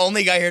now. I'm the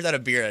only guy here that a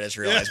beard. I just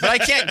realized, but I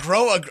can't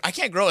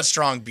grow a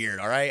strong beard.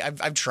 All right,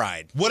 I've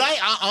tried. What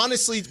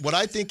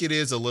I think it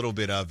is a little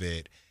bit of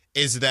it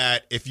is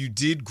that if you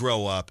did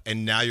grow up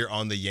and now you're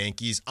on the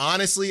Yankees,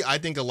 honestly, I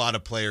think a lot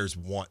of players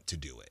want to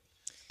do it.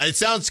 It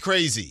sounds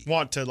crazy.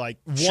 Want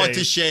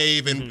to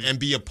shave and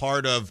be a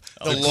part of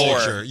the lore.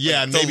 culture.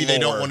 Yeah, and maybe they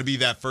don't want to be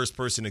that first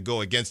person to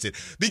go against it.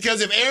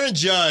 Because if Aaron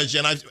Judge,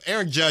 I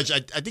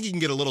think he can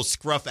get a little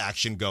scruff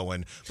action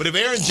going. But if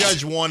Aaron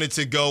Judge wanted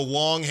to go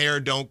long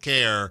hair, don't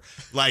care,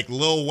 like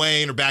Lil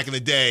Wayne or back in the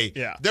day,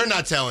 they're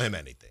not telling him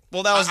anything.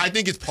 Well, I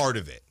think it's part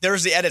of it. There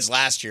was the edits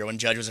last year when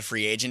Judge was a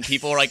free agent.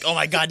 People were like, "Oh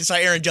my God, I saw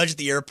Aaron Judge at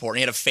the airport, and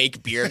he had a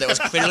fake beard that was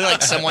clearly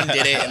like someone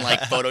did it in like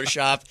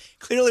Photoshop."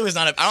 Clearly, was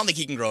not. I don't think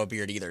he can grow a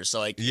beard either.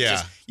 So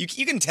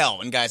you can tell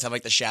when guys have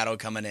like the shadow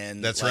coming in.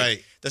 That's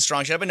right. The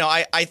strong shadow. But no,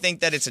 I think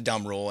that it's a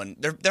dumb rule, and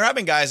there have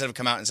been guys that have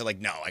come out and said like,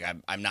 "No, like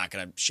I'm not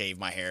gonna shave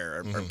my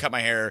hair or cut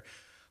my hair."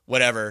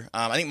 Whatever.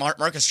 I think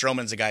Marcus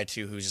Stroman's a guy,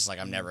 too, who's just like,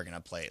 I'm never going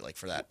to play like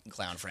for that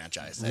clown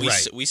franchise.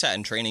 We sat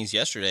in trainings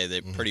yesterday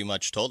that pretty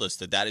much told us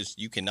that is,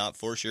 you cannot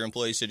force your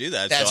employees to do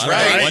that. That's so right.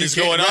 I don't know what is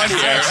going on here.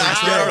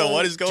 I don't know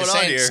what is going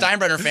on here.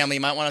 Steinbrenner family,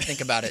 you might want to think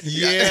about it.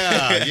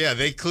 Yeah,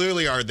 they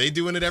clearly are. They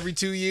doing it every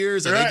 2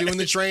 years? Are they doing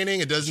the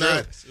training? It does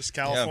not. It's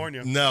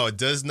California. No, it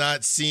does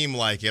not seem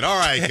like it. All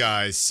right,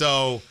 guys.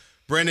 So,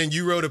 Brenden,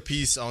 you wrote a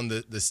piece on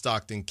the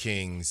Stockton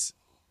Kings.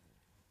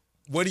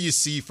 What do you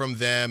see from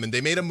them? And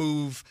they made a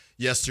move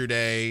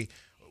yesterday.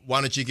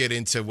 Why don't you get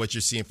into what you're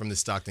seeing from the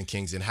Stockton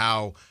Kings and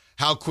how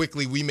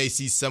quickly we may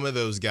see some of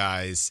those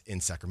guys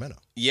in Sacramento?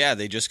 Yeah,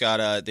 they just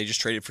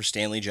traded for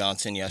Stanley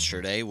Johnson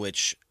yesterday,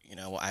 which,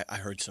 I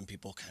heard some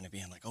people kind of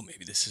being like, oh,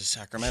 maybe this is a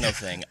Sacramento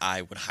thing.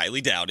 I would highly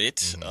doubt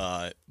it,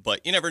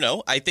 but you never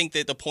know. I think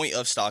that the point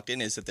of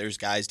Stockton is that there's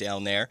guys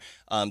down there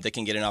that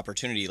can get an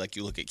opportunity. Like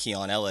you look at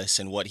Keon Ellis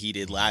and what he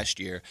did last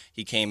year.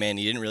 He came in,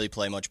 he didn't really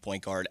play much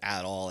point guard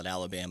at all at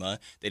Alabama.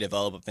 They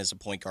developed him as a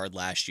point guard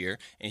last year,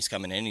 and he's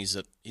coming in. He's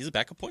a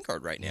backup point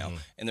guard right now,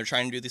 and they're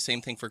trying to do the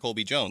same thing for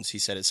Colby Jones. He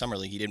said at Summer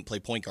League he didn't play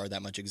point guard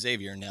that much at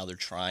Xavier, and now they're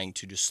trying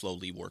to just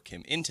slowly work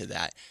him into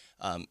that.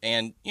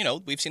 And,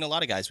 we've seen a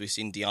lot of guys. We've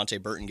seen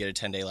Deontay Burton get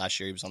a 10-day last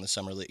year. He was on the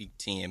Summer League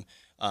team,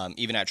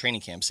 even at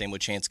training camp. Same with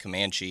Chance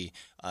Comanche.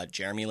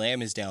 Jeremy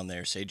Lamb is down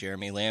there. Say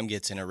Jeremy Lamb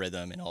gets in a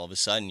rhythm, and all of a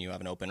sudden you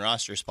have an open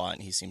roster spot,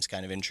 and he seems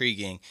kind of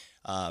intriguing.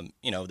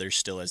 There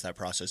still is that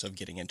process of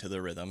getting into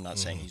the rhythm. Not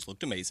saying he's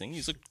looked amazing.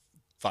 He's looked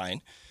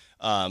fine.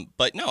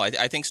 But, no,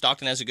 I think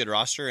Stockton has a good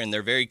roster, and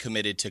they're very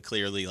committed to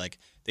clearly,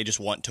 they just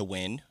want to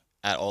win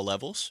at all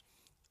levels.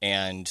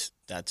 And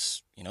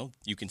that's,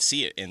 you can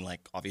see it in,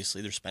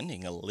 obviously they're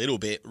spending a little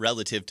bit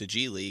relative to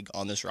G League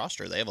on this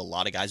roster. They have a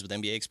lot of guys with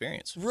NBA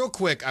experience. Real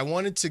quick, I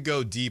wanted to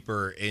go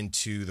deeper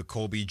into the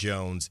Colby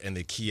Jones and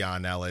the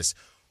Keon Ellis.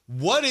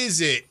 What is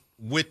it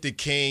with the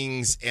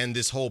Kings and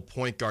this whole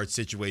point guard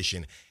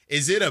situation?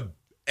 Is it a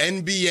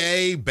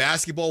NBA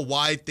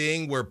basketball-wide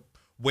thing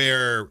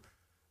where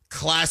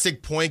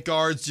classic point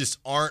guards just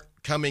aren't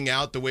coming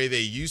out the way they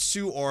used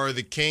to? Or are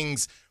the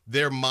Kings,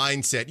 their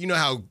mindset, you know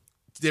how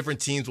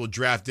different teams will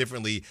draft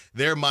differently.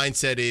 Their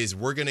mindset is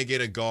we're going to get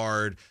a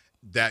guard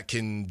that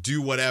can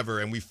do whatever,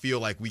 and we feel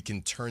like we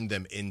can turn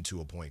them into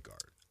a point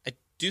guard. I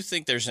do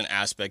think there's an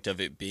aspect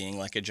of it being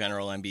like a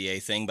general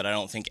NBA thing, but I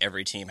don't think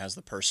every team has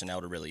the personnel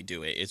to really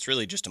do it. It's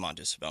really just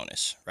Domantas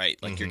Sabonis, right?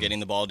 You're getting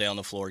the ball down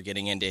the floor,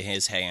 getting into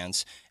his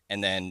hands,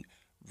 and then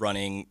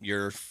running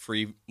your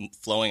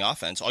free-flowing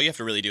offense. All you have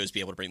to really do is be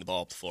able to bring the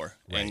ball up the floor.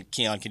 Right. And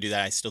Keon can do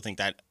that. I still think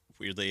that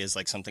weirdly is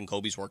like something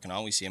Colby's working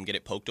on. We see him get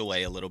it poked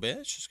away a little bit.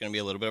 It's just going to be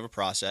a little bit of a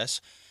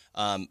process.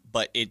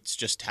 But it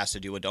just has to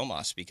do with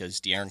Domas because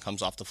De'Aaron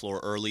comes off the floor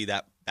early.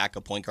 That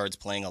backup point guard's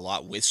playing a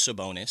lot with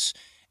Sabonis.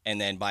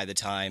 And then by the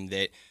time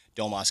that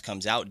Domas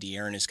comes out,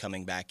 De'Aaron is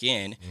coming back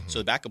in. So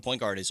the backup point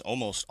guard is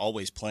almost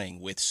always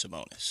playing with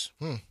Sabonis.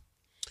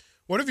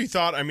 What have you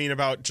thought,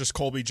 about just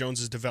Colby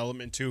Jones's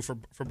development, too, for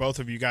both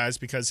of you guys?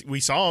 Because we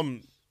saw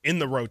him in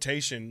the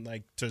rotation,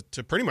 like,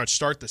 to pretty much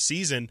start the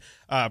season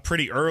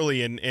pretty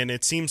early, and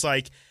it seems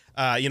like,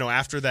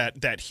 after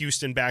that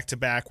Houston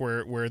back-to-back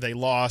where they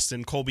lost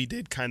and Colby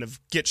did kind of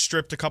get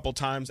stripped a couple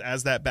times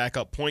as that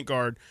backup point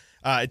guard,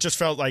 it just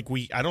felt like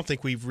I don't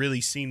think we've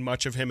really seen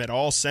much of him at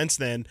all since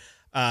then.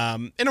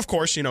 And of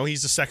course,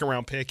 he's a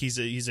second-round pick. He's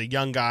a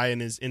young guy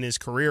in his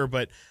career,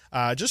 but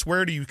just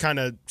where do you kind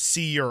of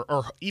see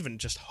or even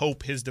just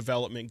hope his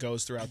development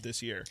goes throughout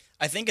this year?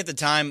 I think at the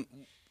time,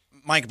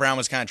 Mike Brown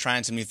was kind of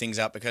trying some new things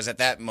out because at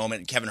that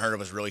moment, Kevin Huerter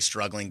was really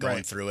struggling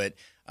going through it.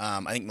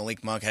 I think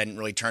Malik Monk hadn't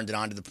really turned it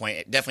on to the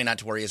point, definitely not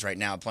to where he is right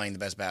now, playing the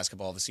best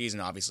basketball of the season,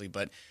 obviously,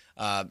 but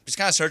just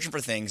kind of searching for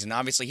things. And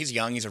obviously, he's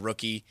young. He's a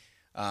rookie.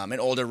 An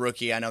older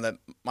rookie. I know that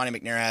Monty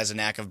McNair has a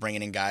knack of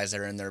bringing in guys that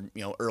are in their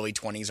early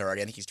 20s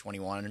already. I think he's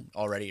 21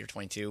 already or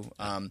 22.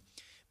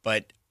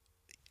 But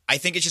I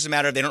think it's just a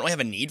matter of they don't really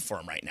have a need for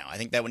him right now. I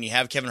think that when you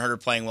have Kevin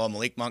Huerter playing well,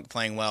 Malik Monk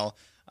playing well,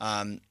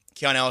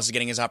 Keon Ellis is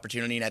getting his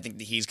opportunity, and I think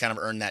that he's kind of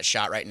earned that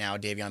shot right now.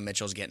 Davion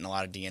Mitchell's getting a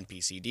lot of DNP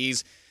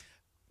CDs.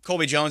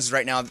 Colby Jones is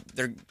right now,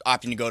 they're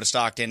opting to go to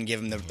Stockton,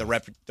 give him the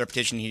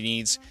repetition he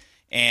needs.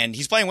 And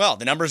he's playing well.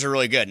 The numbers are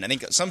really good. And I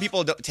think some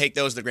people take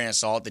those with a grain of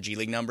salt, the G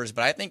League numbers.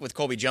 But I think with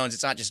Colby Jones,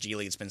 it's not just G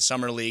League. It's been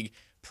Summer League.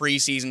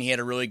 Preseason, he had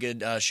a really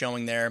good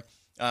showing there.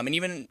 And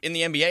even in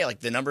the NBA, like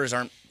the numbers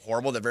aren't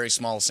horrible. They're very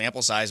small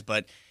sample size.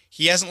 But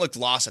he hasn't looked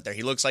lost out there.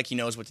 He looks like he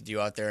knows what to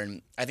do out there.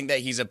 And I think that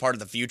he's a part of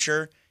the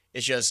future.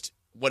 It's just,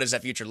 what does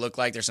that future look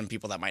like? There's some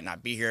people that might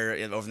not be here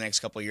over the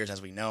next couple of years,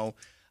 as we know.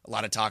 A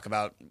lot of talk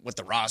about what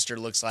the roster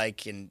looks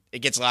like. And it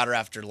gets louder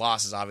after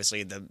losses,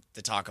 obviously, the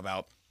talk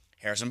about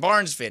Harrison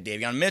Barnes fit,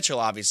 Davion Mitchell,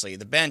 obviously,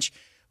 the bench.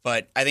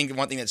 But I think the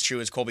one thing that's true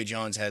is Colby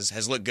Jones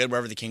has looked good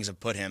wherever the Kings have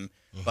put him.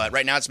 But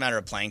right now it's a matter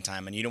of playing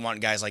time, and you don't want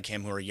guys like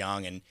him who are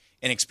young and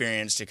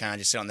inexperienced to kind of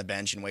just sit on the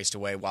bench and waste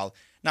away. Well,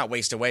 not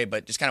waste away,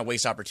 but just kind of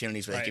waste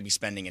opportunities where they could be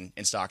spending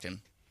in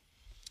Stockton.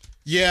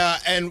 Yeah,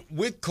 and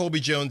with Colby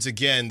Jones,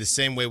 again, the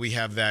same way we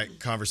have that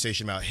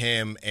conversation about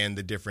him and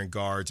the different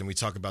guards, and we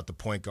talk about the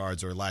point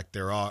guards or lack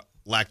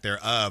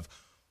thereof,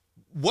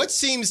 what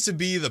seems to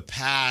be the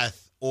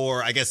path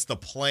or I guess the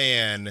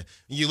plan?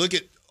 You look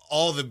at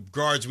all the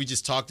guards we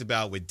just talked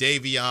about with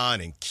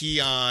Davion and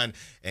Keon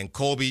and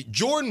Colby.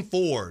 Jordan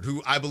Ford,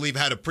 who I believe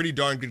had a pretty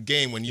darn good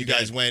game when you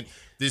guys went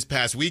this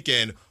past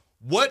weekend.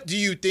 What do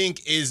you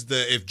think is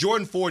if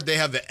Jordan Ford, they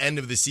have the end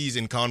of the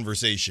season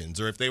conversations,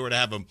 or if they were to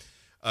have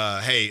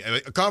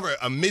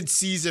a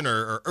mid-season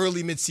or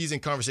early mid-season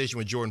conversation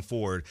with Jordan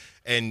Ford,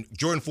 and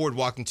Jordan Ford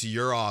walked into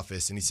your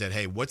office and he said,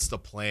 hey, what's the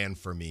plan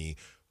for me?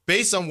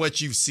 Based on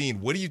what you've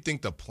seen, what do you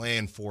think the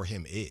plan for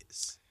him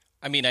is?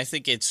 I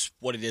think it's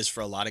what it is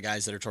for a lot of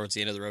guys that are towards the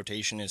end of the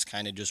rotation is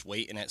kind of just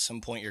wait, and at some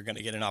point you're going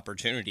to get an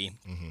opportunity.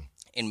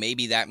 And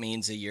maybe that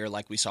means a year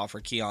like we saw for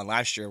Keon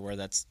last year, where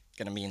that's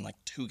going to mean like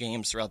 2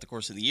 games throughout the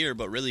course of the year,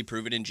 but really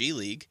prove it in G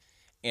League,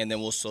 and then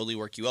we'll slowly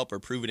work you up, or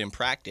prove it in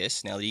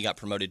practice. Now that he got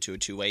promoted to a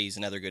 2A, he's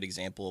another good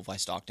example of why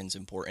Stockton's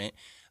important.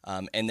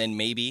 And then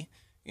maybe,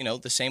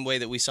 the same way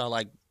that we saw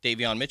like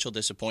Davion Mitchell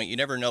disappoint, you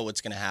never know what's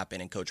going to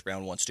happen, and Coach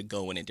Brown wants to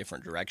go in a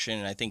different direction,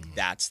 and I think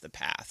that's the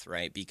path,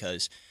 right?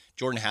 Because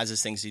Jordan has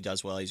his things he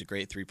does well. He's a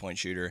great three-point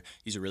shooter.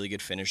 He's a really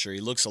good finisher.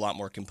 He looks a lot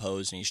more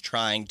composed, and he's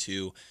trying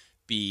to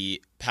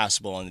be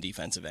passable on the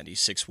defensive end.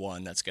 He's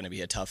 6'1". That's going to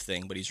be a tough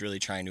thing, but he's really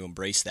trying to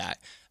embrace that.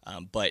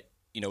 But,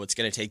 it's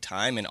going to take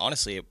time, and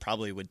honestly, it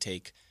probably would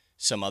take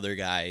some other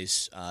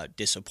guys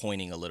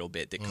disappointing a little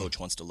bit that Coach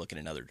wants to look in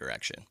another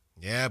direction.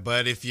 Yeah,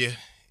 but if you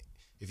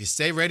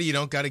stay ready, you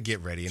don't got to get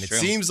ready. And it True.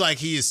 seems like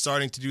he is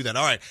starting to do that.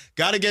 All right,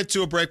 got to get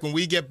to a break. When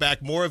we get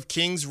back, more of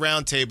Kings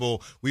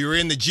Roundtable. We were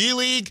in the G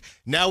League.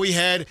 Now we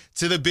head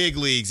to the big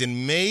leagues.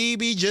 And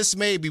maybe, just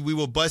maybe, we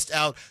will bust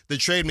out the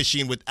trade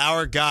machine with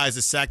our guys,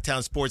 the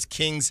Sactown Sports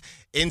Kings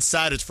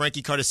Insiders,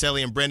 Frankie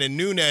Cardicelli and Brenden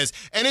Nunez.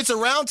 And it's a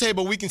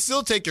roundtable. We can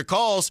still take your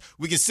calls.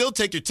 We can still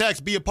take your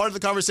texts. Be a part of the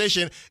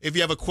conversation if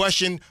you have a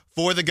question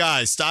for the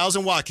guys. Stiles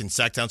and Watkins,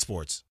 Sactown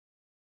Sports.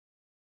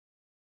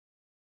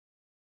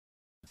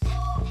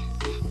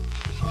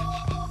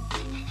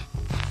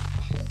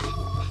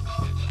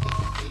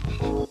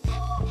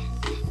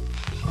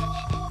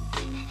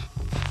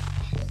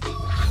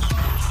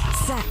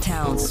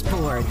 Sactown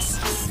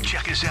Sports.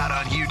 Check us out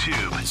on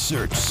YouTube.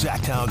 Search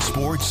Sactown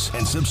Sports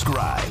and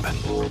subscribe.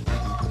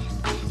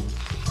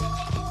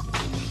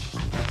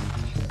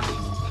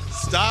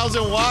 Stiles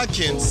and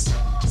Watkins,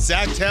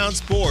 Sactown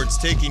Sports,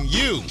 taking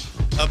you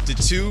up to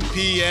 2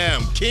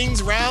 p.m.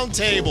 Kings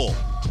Roundtable.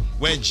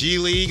 Went G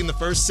League in the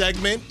first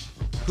segment.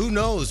 Who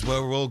knows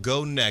where we'll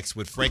go next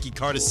with Frankie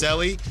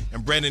Cardicelli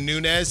and Brenden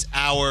Nunez,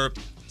 our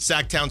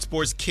Sactown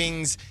Sports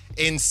Kings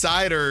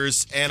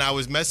insiders, and I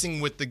was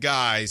messing with the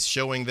guys,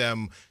 showing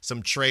them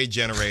some trade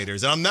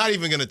generators. And I'm not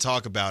even going to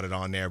talk about it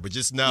on there, but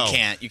just know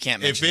you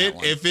can't mention that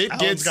one. If it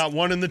Alan's got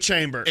one in the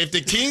chamber. If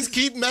the Kings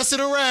keep messing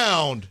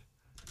around,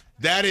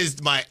 that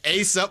is my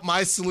ace up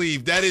my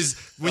sleeve. That is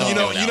when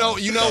no. You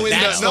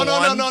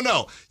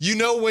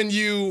know when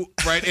you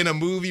right in a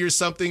movie or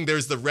something,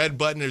 there's the red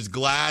button, there's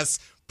glass.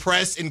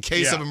 Press in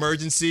case of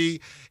emergency.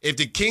 If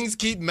the Kings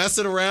keep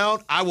messing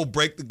around, I will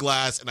break the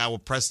glass and I will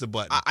press the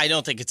button. I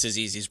don't think it's as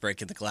easy as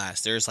breaking the glass.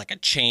 There's like a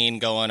chain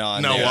going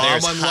on. No, there.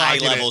 There's I'm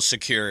high-level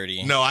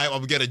security. No, I'll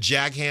get a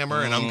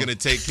jackhammer and I'm going to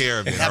take care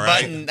of it.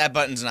 That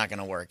button's not going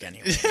to work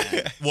anyway.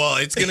 Well,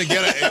 it's going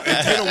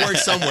to work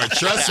somewhere.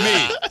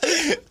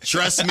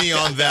 Trust me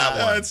on that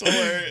one. That's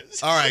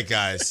hilarious. All right,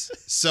 guys.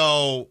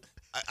 So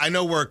I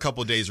know we're a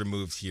couple days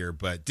removed here,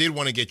 but did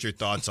want to get your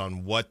thoughts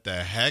on what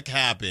the heck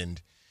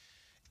happened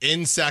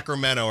in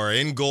Sacramento or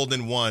in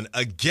Golden 1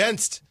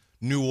 against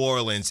New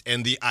Orleans,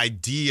 and the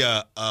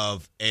idea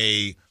of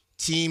a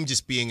team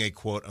just being a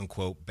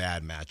quote-unquote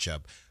bad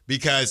matchup.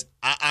 Because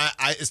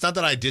I it's not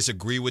that I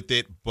disagree with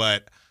it,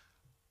 but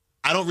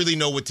I don't really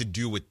know what to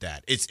do with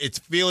that. It's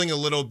feeling a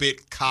little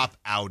bit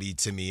cop-outy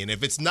to me. And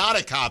if it's not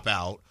a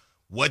cop-out,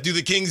 what do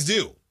the Kings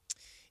do?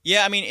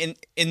 Yeah, I mean,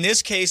 in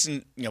this case,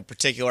 in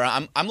particular,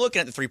 I'm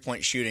looking at the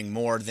 3-point shooting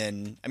more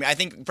than I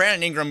think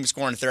Brenden Ingram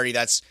scoring 30.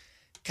 That's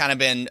kind of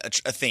been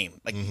a theme.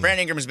 Like Brenden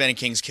Ingram has been a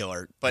Kings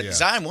killer, but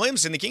Zion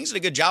Williamson, the Kings did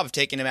a good job of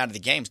taking him out of the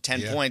games.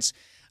 10 points.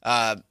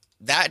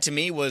 That to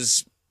me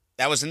was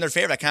in their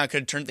favor. That kind of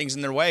could have turned things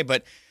in their way.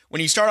 But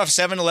when you start off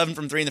 7-11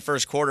 from 3 in the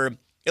first quarter,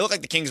 it looked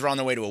like the Kings were on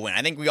their way to a win.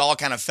 I think we all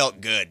kind of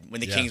felt good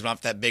when the Kings went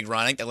off that big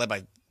run. I think they led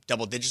by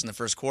double digits in the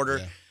first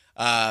quarter.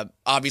 Yeah.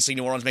 Obviously,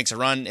 New Orleans makes a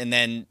run, and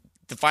then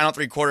the final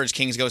 3 quarters,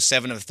 Kings go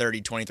 7 of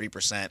 30,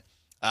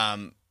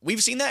 23%.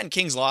 We've seen that in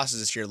Kings losses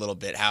this year a little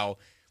bit, how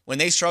when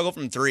they struggle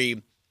from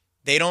 3,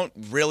 they don't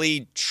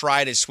really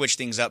try to switch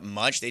things up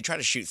much. They try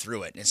to shoot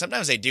through it. And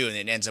sometimes they do, and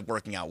it ends up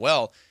working out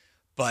well.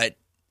 But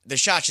the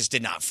shots just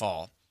did not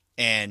fall.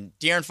 And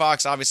De'Aaron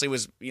Fox obviously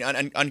was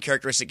an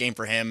uncharacteristic game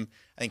for him.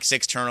 I think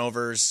 6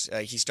 turnovers.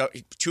 He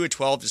 2 of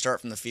 12 to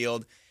start from the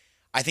field.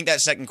 I think that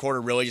second quarter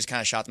really just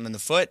kind of shot them in the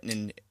foot.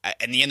 And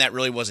in the end, that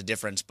really was a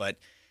difference. But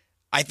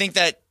I think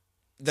that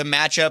the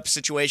matchup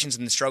situations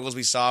and the struggles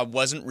we saw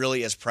wasn't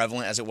really as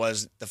prevalent as it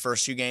was the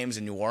first 2 games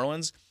in New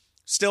Orleans.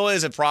 Still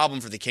is a problem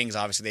for the Kings.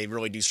 Obviously, they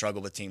really do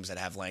struggle with teams that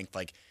have length,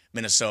 like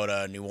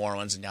Minnesota, New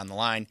Orleans, and down the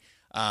line.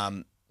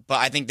 But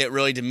I think that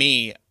really, to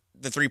me,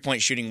 the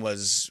 3-point shooting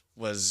was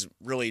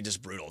really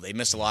just brutal. They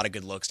missed a lot of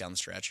good looks down the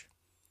stretch.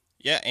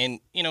 Yeah, and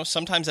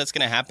sometimes that's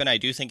going to happen. I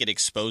do think it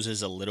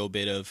exposes a little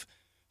bit of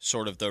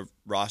sort of the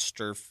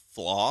roster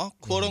flaw,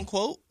 quote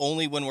unquote,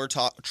 only when we're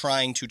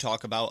trying to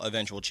talk about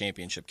eventual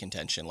championship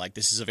contention. Like,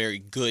 this is a very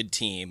good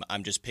team.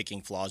 I'm just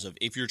picking flaws of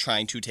if you're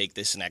trying to take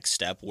this next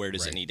step, where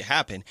does it need to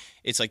happen?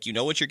 It's like,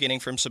 what you're getting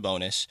from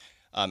Sabonis.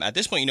 At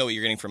this point, you know what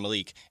you're getting from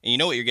Malik, and you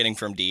know what you're getting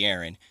from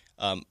De'Aaron.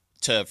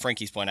 To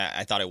Frankie's point,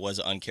 I thought it was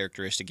an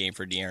uncharacteristic game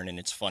for De'Aaron, and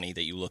it's funny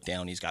that you look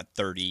down, he's got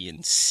 30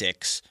 and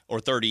 6 or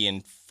 30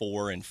 and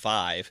 4 and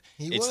 5.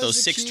 It's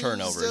those 6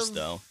 turnovers,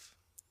 though.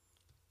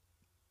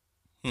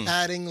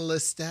 Adding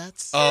list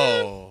stats.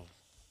 Oh.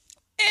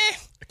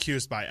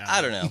 Accused by Alan.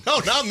 I don't know. No,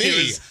 not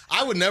me.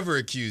 I would never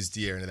accuse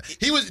De'Aaron of that.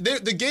 He was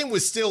the game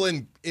was still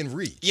in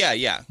reach.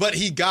 Yeah. But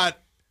he got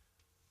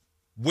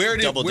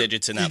double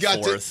digits in that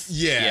fourth.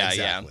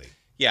 Exactly.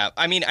 Yeah,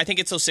 I mean, I think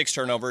it's those 6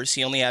 turnovers.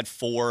 He only had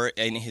 4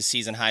 in his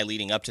season high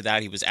leading up to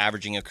that. He was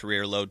averaging a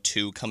career low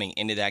 2 coming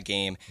into that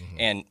game.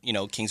 And,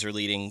 Kings are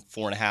leading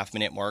 4.5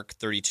 minute mark,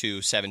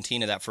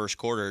 32-17 of that first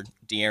quarter.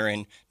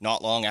 De'Aaron,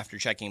 not long after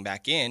checking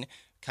back in,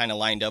 kind of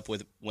lined up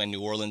with when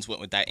New Orleans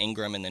went with that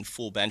Ingram and then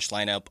full bench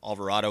lineup.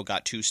 Alvarado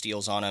got 2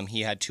 steals on him.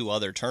 He had 2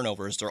 other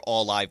turnovers. They're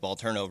all live ball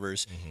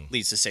turnovers.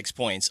 Leads to 6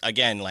 points.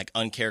 Again, like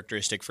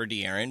uncharacteristic for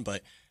De'Aaron,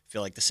 but I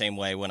feel like the same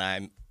way when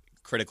I'm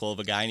critical of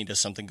a guy and he does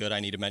something good,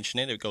 I need to mention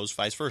it. It goes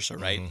vice versa,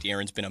 right?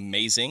 De'Aaron's been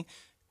amazing.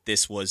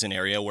 This was an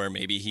area where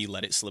maybe he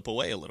let it slip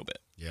away a little bit.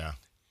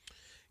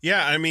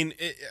 Yeah, I mean,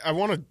 I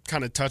want to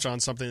kind of touch on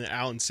something that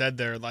Alan said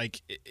there.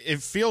 Like,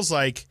 it feels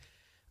like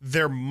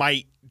there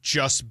might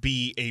just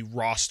be a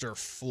roster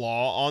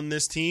flaw on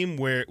this team,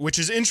 which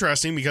is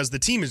interesting because the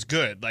team is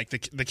good. Like,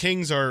 the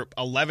Kings are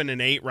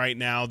 11-8 right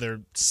now.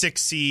 They're 6th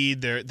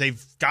seed.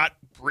 They've got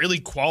really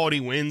quality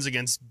wins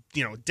against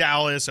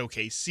Dallas,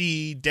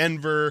 OKC,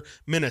 Denver,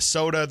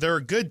 Minnesota. They're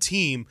a good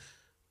team,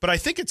 but I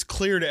think it's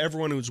clear to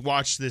everyone who's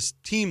watched this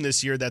team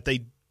this year that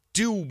they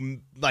do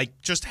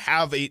just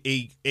have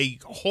a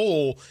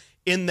hole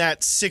in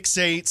that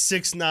 6'8",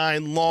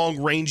 6'9", long,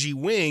 rangy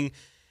wing.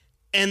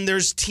 And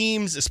there's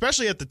teams,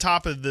 especially at the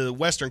top of the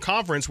Western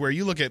Conference, where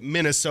you look at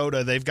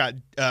Minnesota. They've got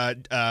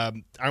I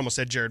almost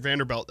said Jared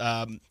Vanderbilt,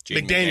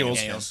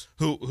 McDaniels,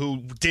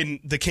 who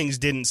the Kings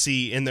didn't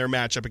see in their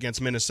matchup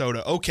against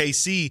Minnesota.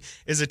 OKC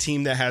is a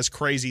team that has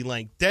crazy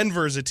length.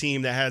 Denver is a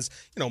team that has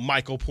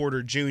Michael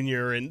Porter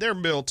Jr. and they're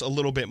built a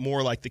little bit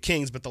more like the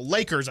Kings. But the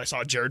Lakers, I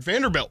saw Jared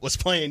Vanderbilt was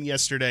playing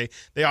yesterday.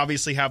 They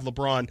obviously have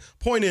LeBron.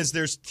 Point is,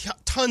 there's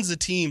tons of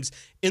teams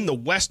in the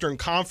Western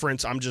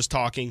Conference, I'm just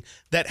talking,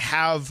 that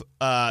have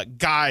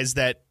guys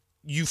that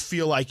you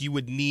feel like you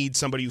would need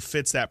somebody who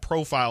fits that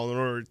profile in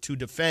order to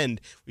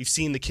defend. We've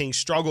seen the Kings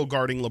struggle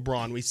guarding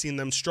LeBron. We've seen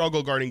them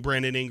struggle guarding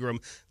Brandon Ingram,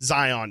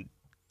 Zion.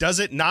 Does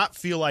it not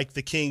feel like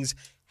the Kings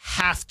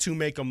have to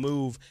make a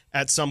move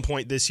at some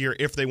point this year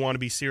if they want to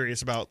be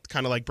serious about,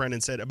 kind of like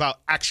Brenden said, about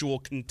actual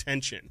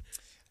contention?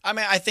 I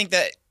mean, I think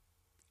that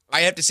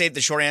I have to say the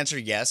short answer,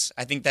 yes.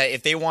 I think that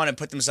if they want to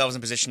put themselves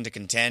in position to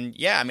contend,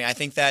 yeah. I mean, I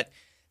think that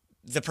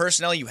the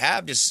personnel you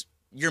have,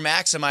 you're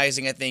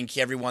maximizing, I think,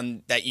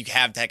 everyone that you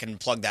have that can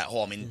plug that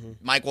hole. I mean,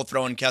 Mike will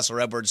throw in Kessler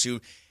Edwards, who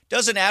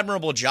does an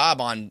admirable job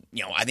on,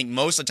 I think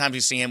most of the times we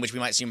see him, which we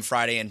might see him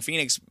Friday in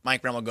Phoenix,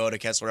 Mike Brown will go to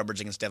Kessler Edwards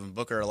against Devin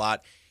Booker a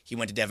lot. He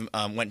went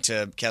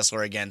to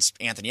Kessler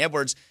against Anthony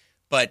Edwards.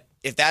 But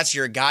if that's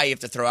your guy you have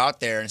to throw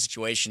out there in a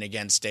situation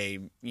against a,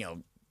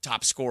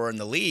 top scorer in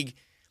the league,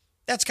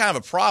 that's kind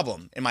of a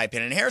problem, in my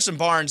opinion. And Harrison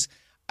Barnes,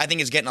 I think,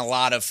 is getting a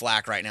lot of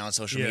flack right now on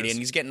social media, and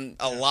he's getting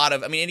a lot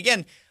of. I mean, and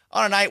again,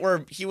 on a night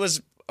where he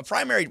was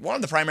one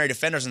of the primary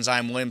defenders in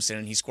Zion Williamson,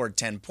 and he scored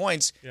 10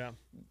 points. Yeah,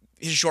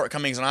 his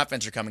shortcomings on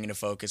offense are coming into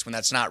focus when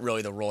that's not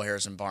really the role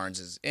Harrison Barnes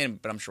is in.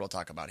 But I'm sure we'll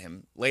talk about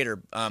him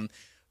later.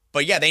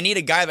 But yeah, they need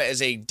a guy that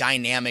is a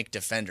dynamic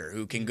defender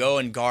who can go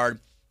and guard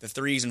the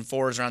 3s and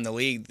 4s around the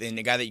league, and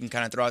a guy that you can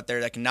kind of throw out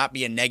there that can not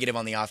be a negative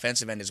on the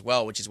offensive end as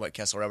well, which is what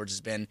Kessler Edwards has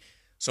been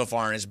so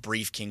far in his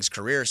brief Kings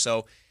career.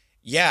 So.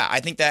 Yeah, I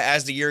think that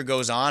as the year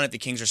goes on, if the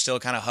Kings are still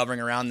kind of hovering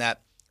around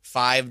that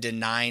 5 to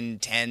 9,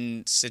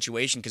 10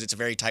 situation, because it's a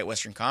very tight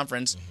Western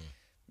Conference,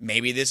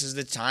 maybe this is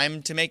the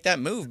time to make that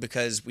move,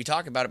 because we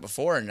talked about it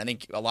before, and I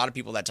think a lot of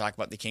people that talk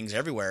about the Kings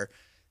everywhere,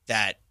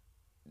 that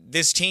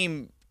this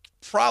team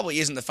probably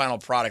isn't the final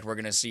product we're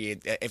going to see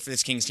if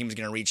this Kings team is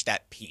going to reach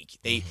that peak.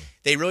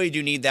 They really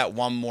do need that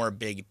one more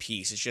big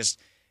piece. It's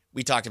just,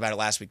 we talked about it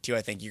last week too,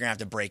 I think you're going to have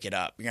to break it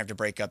up. You're going to have to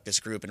break up this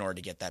group in order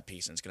to get that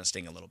piece, and it's going to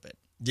sting a little bit.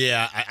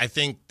 Yeah, I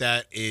think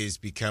that is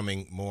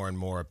becoming more and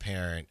more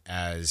apparent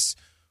as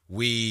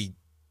we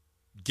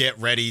get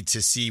ready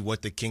to see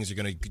what the Kings are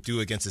going to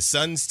do against the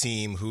Suns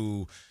team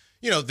who,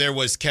 there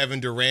was Kevin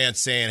Durant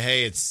saying,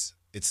 hey, it's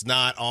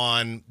not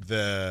on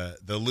the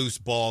loose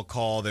ball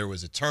call. There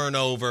was a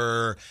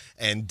turnover,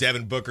 and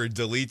Devin Booker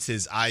deletes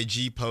his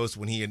IG post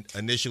when he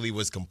initially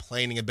was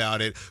complaining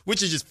about it,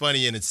 which is just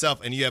funny in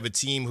itself. And you have a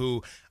team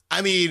who,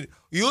 I mean,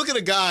 you look at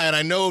a guy, and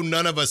I know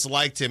none of us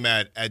liked him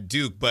at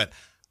Duke, but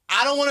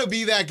I don't want to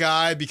be that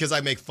guy because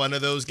I make fun of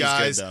those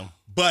guys. He's good, though.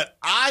 But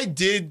I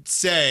did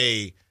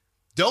say,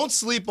 don't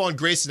sleep on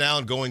Grayson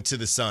Allen going to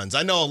the Suns.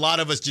 I know a lot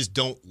of us just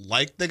don't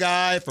like the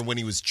guy from when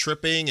he was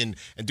tripping and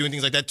doing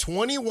things like that.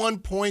 21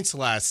 points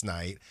last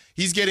night.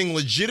 He's getting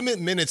legitimate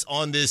minutes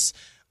on this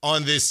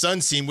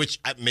Suns team, which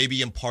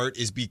maybe in part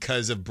is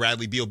because of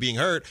Bradley Beal being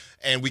hurt.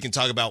 And we can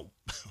talk about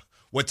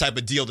what type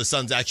of deal the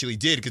Suns actually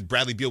did, because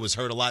Bradley Beal was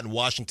hurt a lot in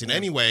Washington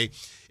anyway.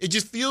 It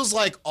just feels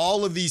like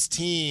all of these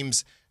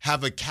teams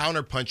have a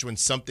counterpunch when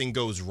something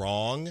goes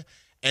wrong,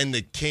 and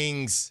the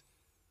Kings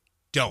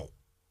don't.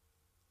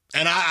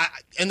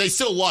 And they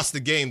still lost the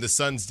game, the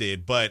Suns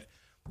did. But,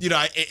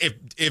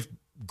 if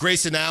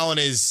Grayson Allen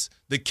is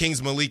the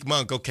Kings' Malik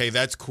Monk, okay,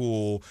 that's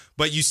cool.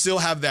 But you still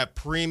have that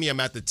premium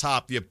at the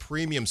top. You have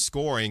premium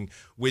scoring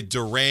with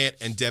Durant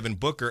and Devin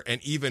Booker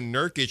and even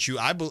Nurkic, who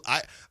I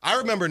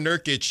remember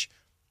Nurkic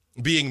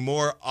being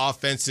more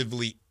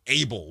offensively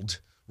abled,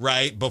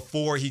 right,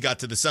 before he got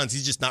to the Suns.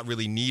 He's just not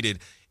really needed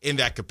in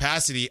that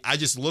capacity. I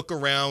just look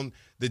around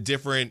the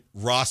different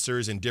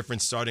rosters and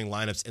different starting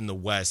lineups in the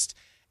West,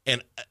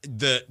 and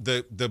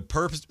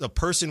the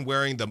person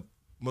wearing the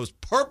most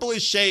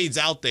purplish shades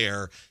out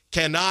there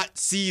cannot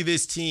see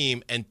this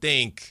team and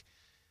think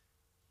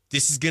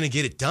this is going to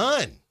get it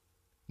done.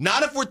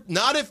 Not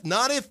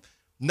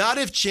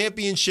if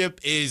championship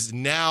is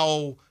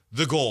now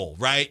the goal,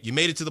 right? You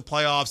made it to the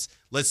playoffs.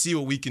 Let's see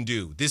what we can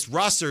do. This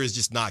roster is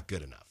just not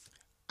good enough.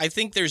 I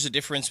think there's a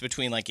difference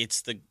between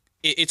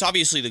it's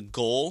obviously the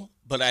goal,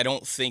 but I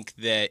don't think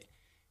that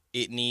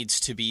it needs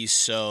to be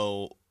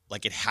so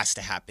it has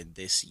to happen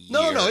this year.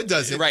 No, it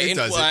doesn't. Right. It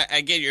doesn't. Well,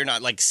 I get you're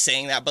not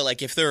saying that, but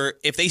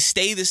if they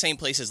stay the same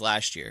place as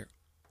last year,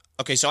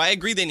 okay, so I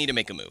agree they need to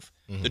make a move.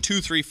 Mm-hmm. The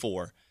 2, 3,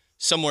 4,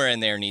 somewhere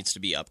in there needs to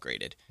be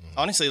upgraded. Mm-hmm.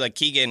 Honestly,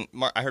 Keegan,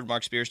 I heard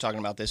Mark Spears talking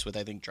about this with,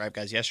 I think, Drive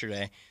Guys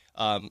yesterday.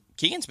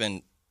 Keegan's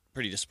been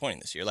pretty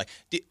disappointing this year.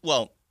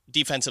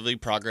 Defensively,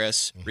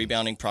 progress,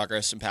 rebounding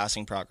progress, and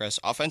passing progress.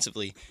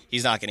 Offensively,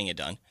 he's not getting it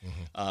done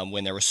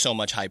when there was so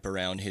much hype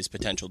around his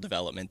potential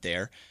development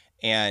there.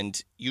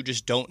 And you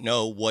just don't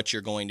know what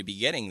you're going to be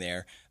getting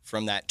there.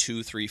 from that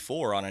 2, 3,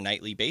 4 on a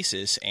nightly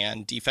basis.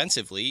 And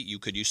defensively, you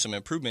could use some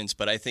improvements,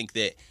 but I think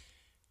that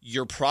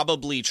you're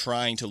probably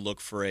trying to look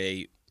for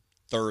a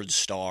third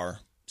star,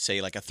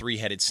 say like a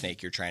three-headed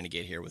snake you're trying to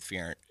get here with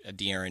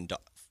De'Aaron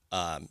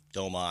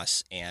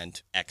Domas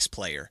and X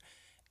player.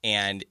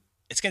 And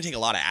it's going to take a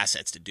lot of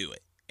assets to do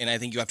it. And I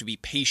think you have to be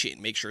patient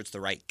and make sure it's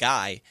the right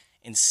guy.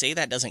 And say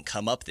that doesn't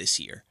come up this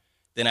year,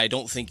 then I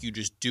don't think you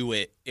just do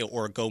it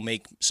or go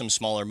make some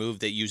smaller move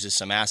that uses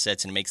some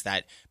assets and makes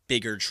that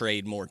bigger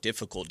trade more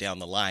difficult down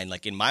the line.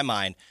 Like in my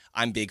mind,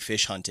 I'm big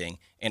fish hunting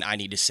and I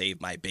need to save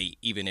my bait,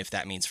 even if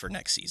that means for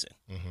next season.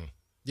 Mm-hmm.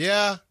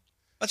 Yeah.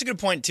 That's a good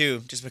point,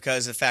 too, just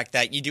because of the fact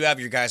that you do have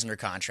your guys under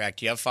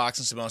contract. You have Fox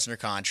and Sabonis under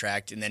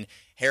contract, and then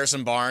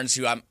Harrison Barnes,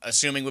 who I'm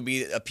assuming would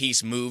be a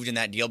piece moved in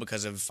that deal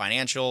because of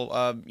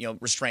financial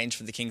restraints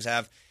that the Kings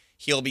have.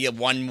 He'll be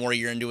one more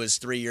year into his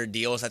 3-year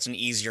deal, so that's an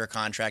easier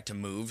contract to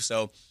move.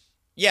 So,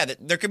 yeah,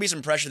 there could be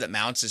some pressure that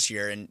mounts this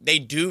year, and they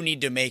do need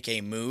to make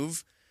a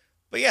move.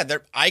 But, yeah,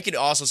 I could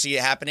also see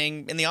it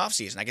happening in the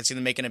offseason. I could see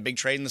them making a big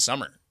trade in the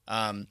summer.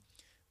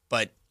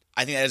 But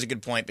I think that is a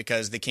good point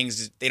because the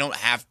Kings, they don't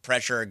have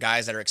pressure,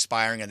 guys that are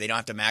expiring, and they don't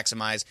have to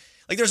maximize.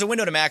 Like, there's a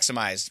window to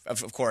maximize,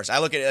 of course. I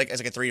look at it as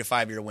like a 3 to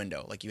 5 year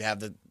window. Like, you have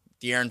the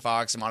De'Aaron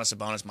Fox, Domantas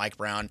Sabonis, Mike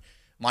Brown,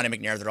 Monte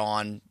McNair, they're all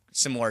on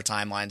similar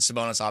timelines.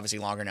 Sabonis obviously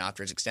longer now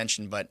after his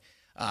extension, but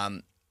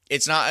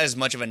it's not as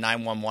much of a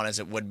 9-1-1 as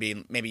it would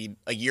be maybe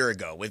a year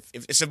ago.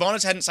 If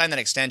Sabonis hadn't signed that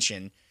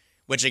extension,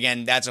 which,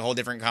 again, that's a whole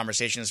different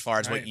conversation as far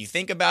as what you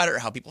think about it or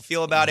how people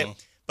feel about it.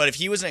 But if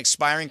he was an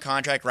expiring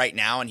contract right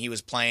now and he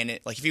was playing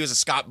it, like if he was a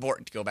Scott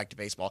Boras, to go back to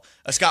baseball,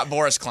 a Scott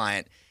Boras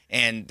client,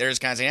 and they're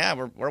just kind of saying, yeah,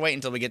 we're waiting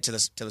until we get to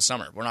the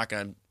summer. We're not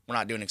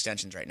doing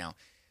extensions right now.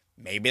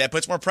 Maybe that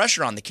puts more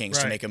pressure on the Kings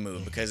to make a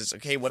move because it's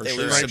okay. What they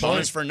lose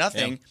Sabonis for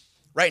nothing. Yeah.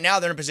 Right now,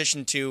 they're in a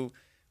position to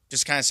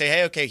just kind of say,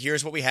 hey, okay,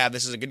 here's what we have.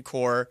 This is a good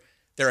core.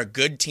 They're a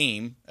good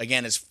team.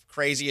 Again, as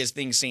crazy as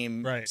things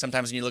seem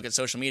sometimes when you look at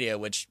social media,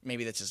 which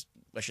maybe that's just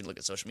I shouldn't look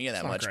at social media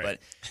that much, but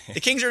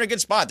the Kings are in a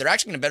good spot. They're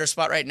actually in a better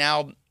spot right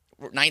now,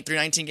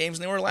 19 games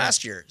than they were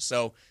last year.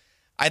 So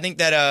I think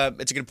that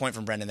it's a good point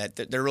from Brenden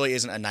that there really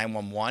isn't a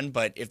 9-1-1,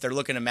 but if they're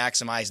looking to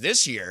maximize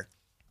this year,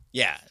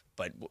 yeah.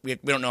 But we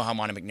don't know how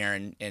Monte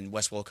McNair and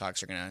Wes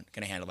Wilcox are going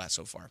to handle that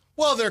so far.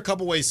 Well, there are a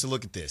couple ways to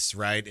look at this,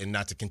 right? And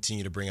not to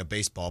continue to bring up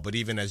baseball, but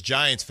even as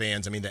Giants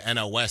fans, I mean, the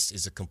NL West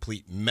is a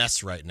complete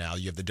mess right now.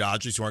 You have the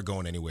Dodgers who aren't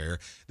going anywhere,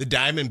 the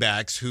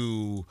Diamondbacks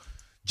who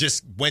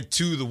just went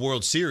to the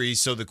World Series.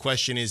 So the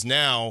question is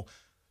now,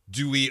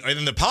 and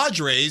then the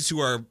Padres who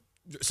are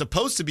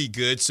supposed to be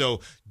good.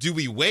 So do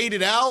we wait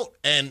it out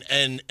and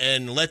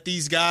let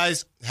these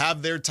guys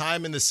have their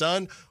time in the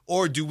sun,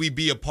 or do we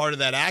be a part of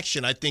that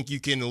action? I think you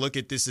can look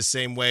at this the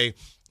same way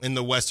in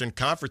the Western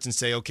Conference and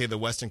say, okay, the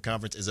Western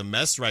Conference is a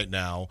mess right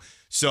now.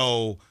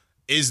 So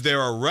is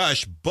there a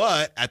rush?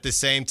 But at the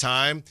same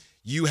time,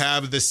 you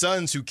have the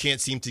Suns who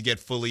can't seem to get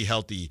fully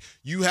healthy.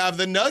 You have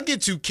the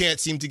Nuggets who can't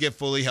seem to get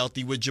fully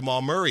healthy with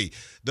Jamal Murray.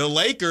 The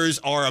Lakers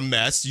are a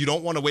mess. You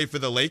don't want to wait for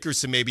the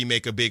Lakers to maybe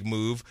make a big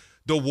move.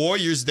 The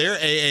Warriors, they're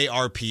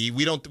AARP.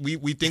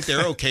 We think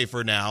they're okay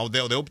for now.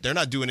 They're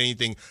not doing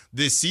anything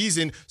this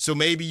season. So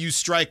maybe you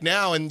strike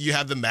now and you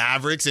have the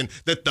Mavericks and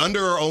the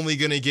Thunder are only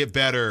going to get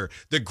better.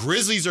 The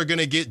Grizzlies are going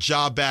to get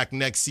job back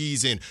next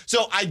season.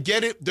 So I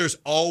get it. There's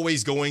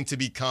always going to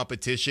be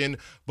competition.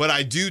 But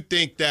I do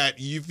think that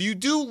if you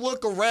do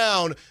look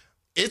around,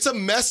 it's a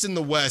mess in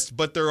the West,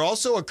 but there are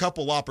also a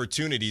couple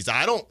opportunities.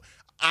 I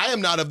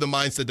am not of the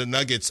mindset the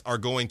Nuggets are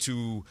going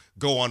to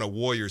go on a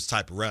Warriors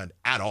type run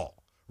at all.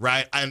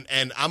 Right.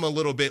 And I'm a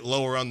little bit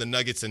lower on the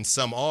Nuggets than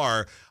some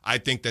are. I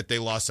think that they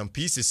lost some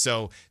pieces.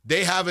 So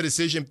they have a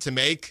decision to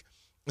make.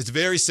 It's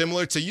very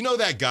similar to,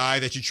 that guy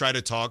that you try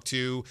to talk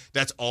to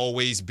that's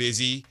always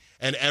busy.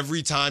 And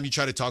every time you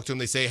try to talk to him,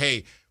 they say,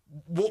 hey,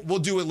 we'll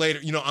do it later.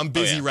 I'm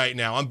busy right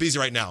now. I'm busy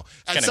right now.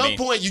 At some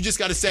point, you just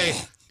got to say,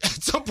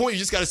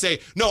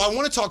 no, I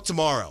want to talk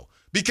tomorrow.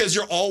 Because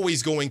you're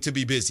always going to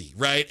be busy,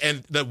 right?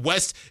 And the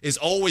West is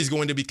always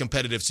going to be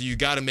competitive, so you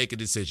got to make a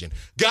decision.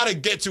 Got to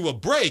get to a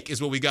break is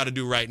what we got to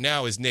do right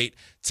now, as Nate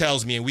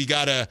tells me. And we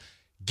got to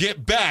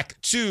get back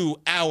to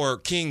our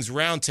Kings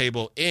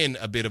Roundtable in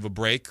a bit of a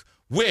break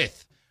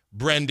with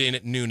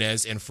Brenden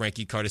Nunez and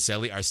Frankie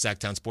Cardicelli, our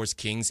Sactown Sports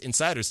Kings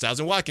insiders.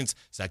 Stiles and Watkins,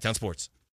 Sactown Sports.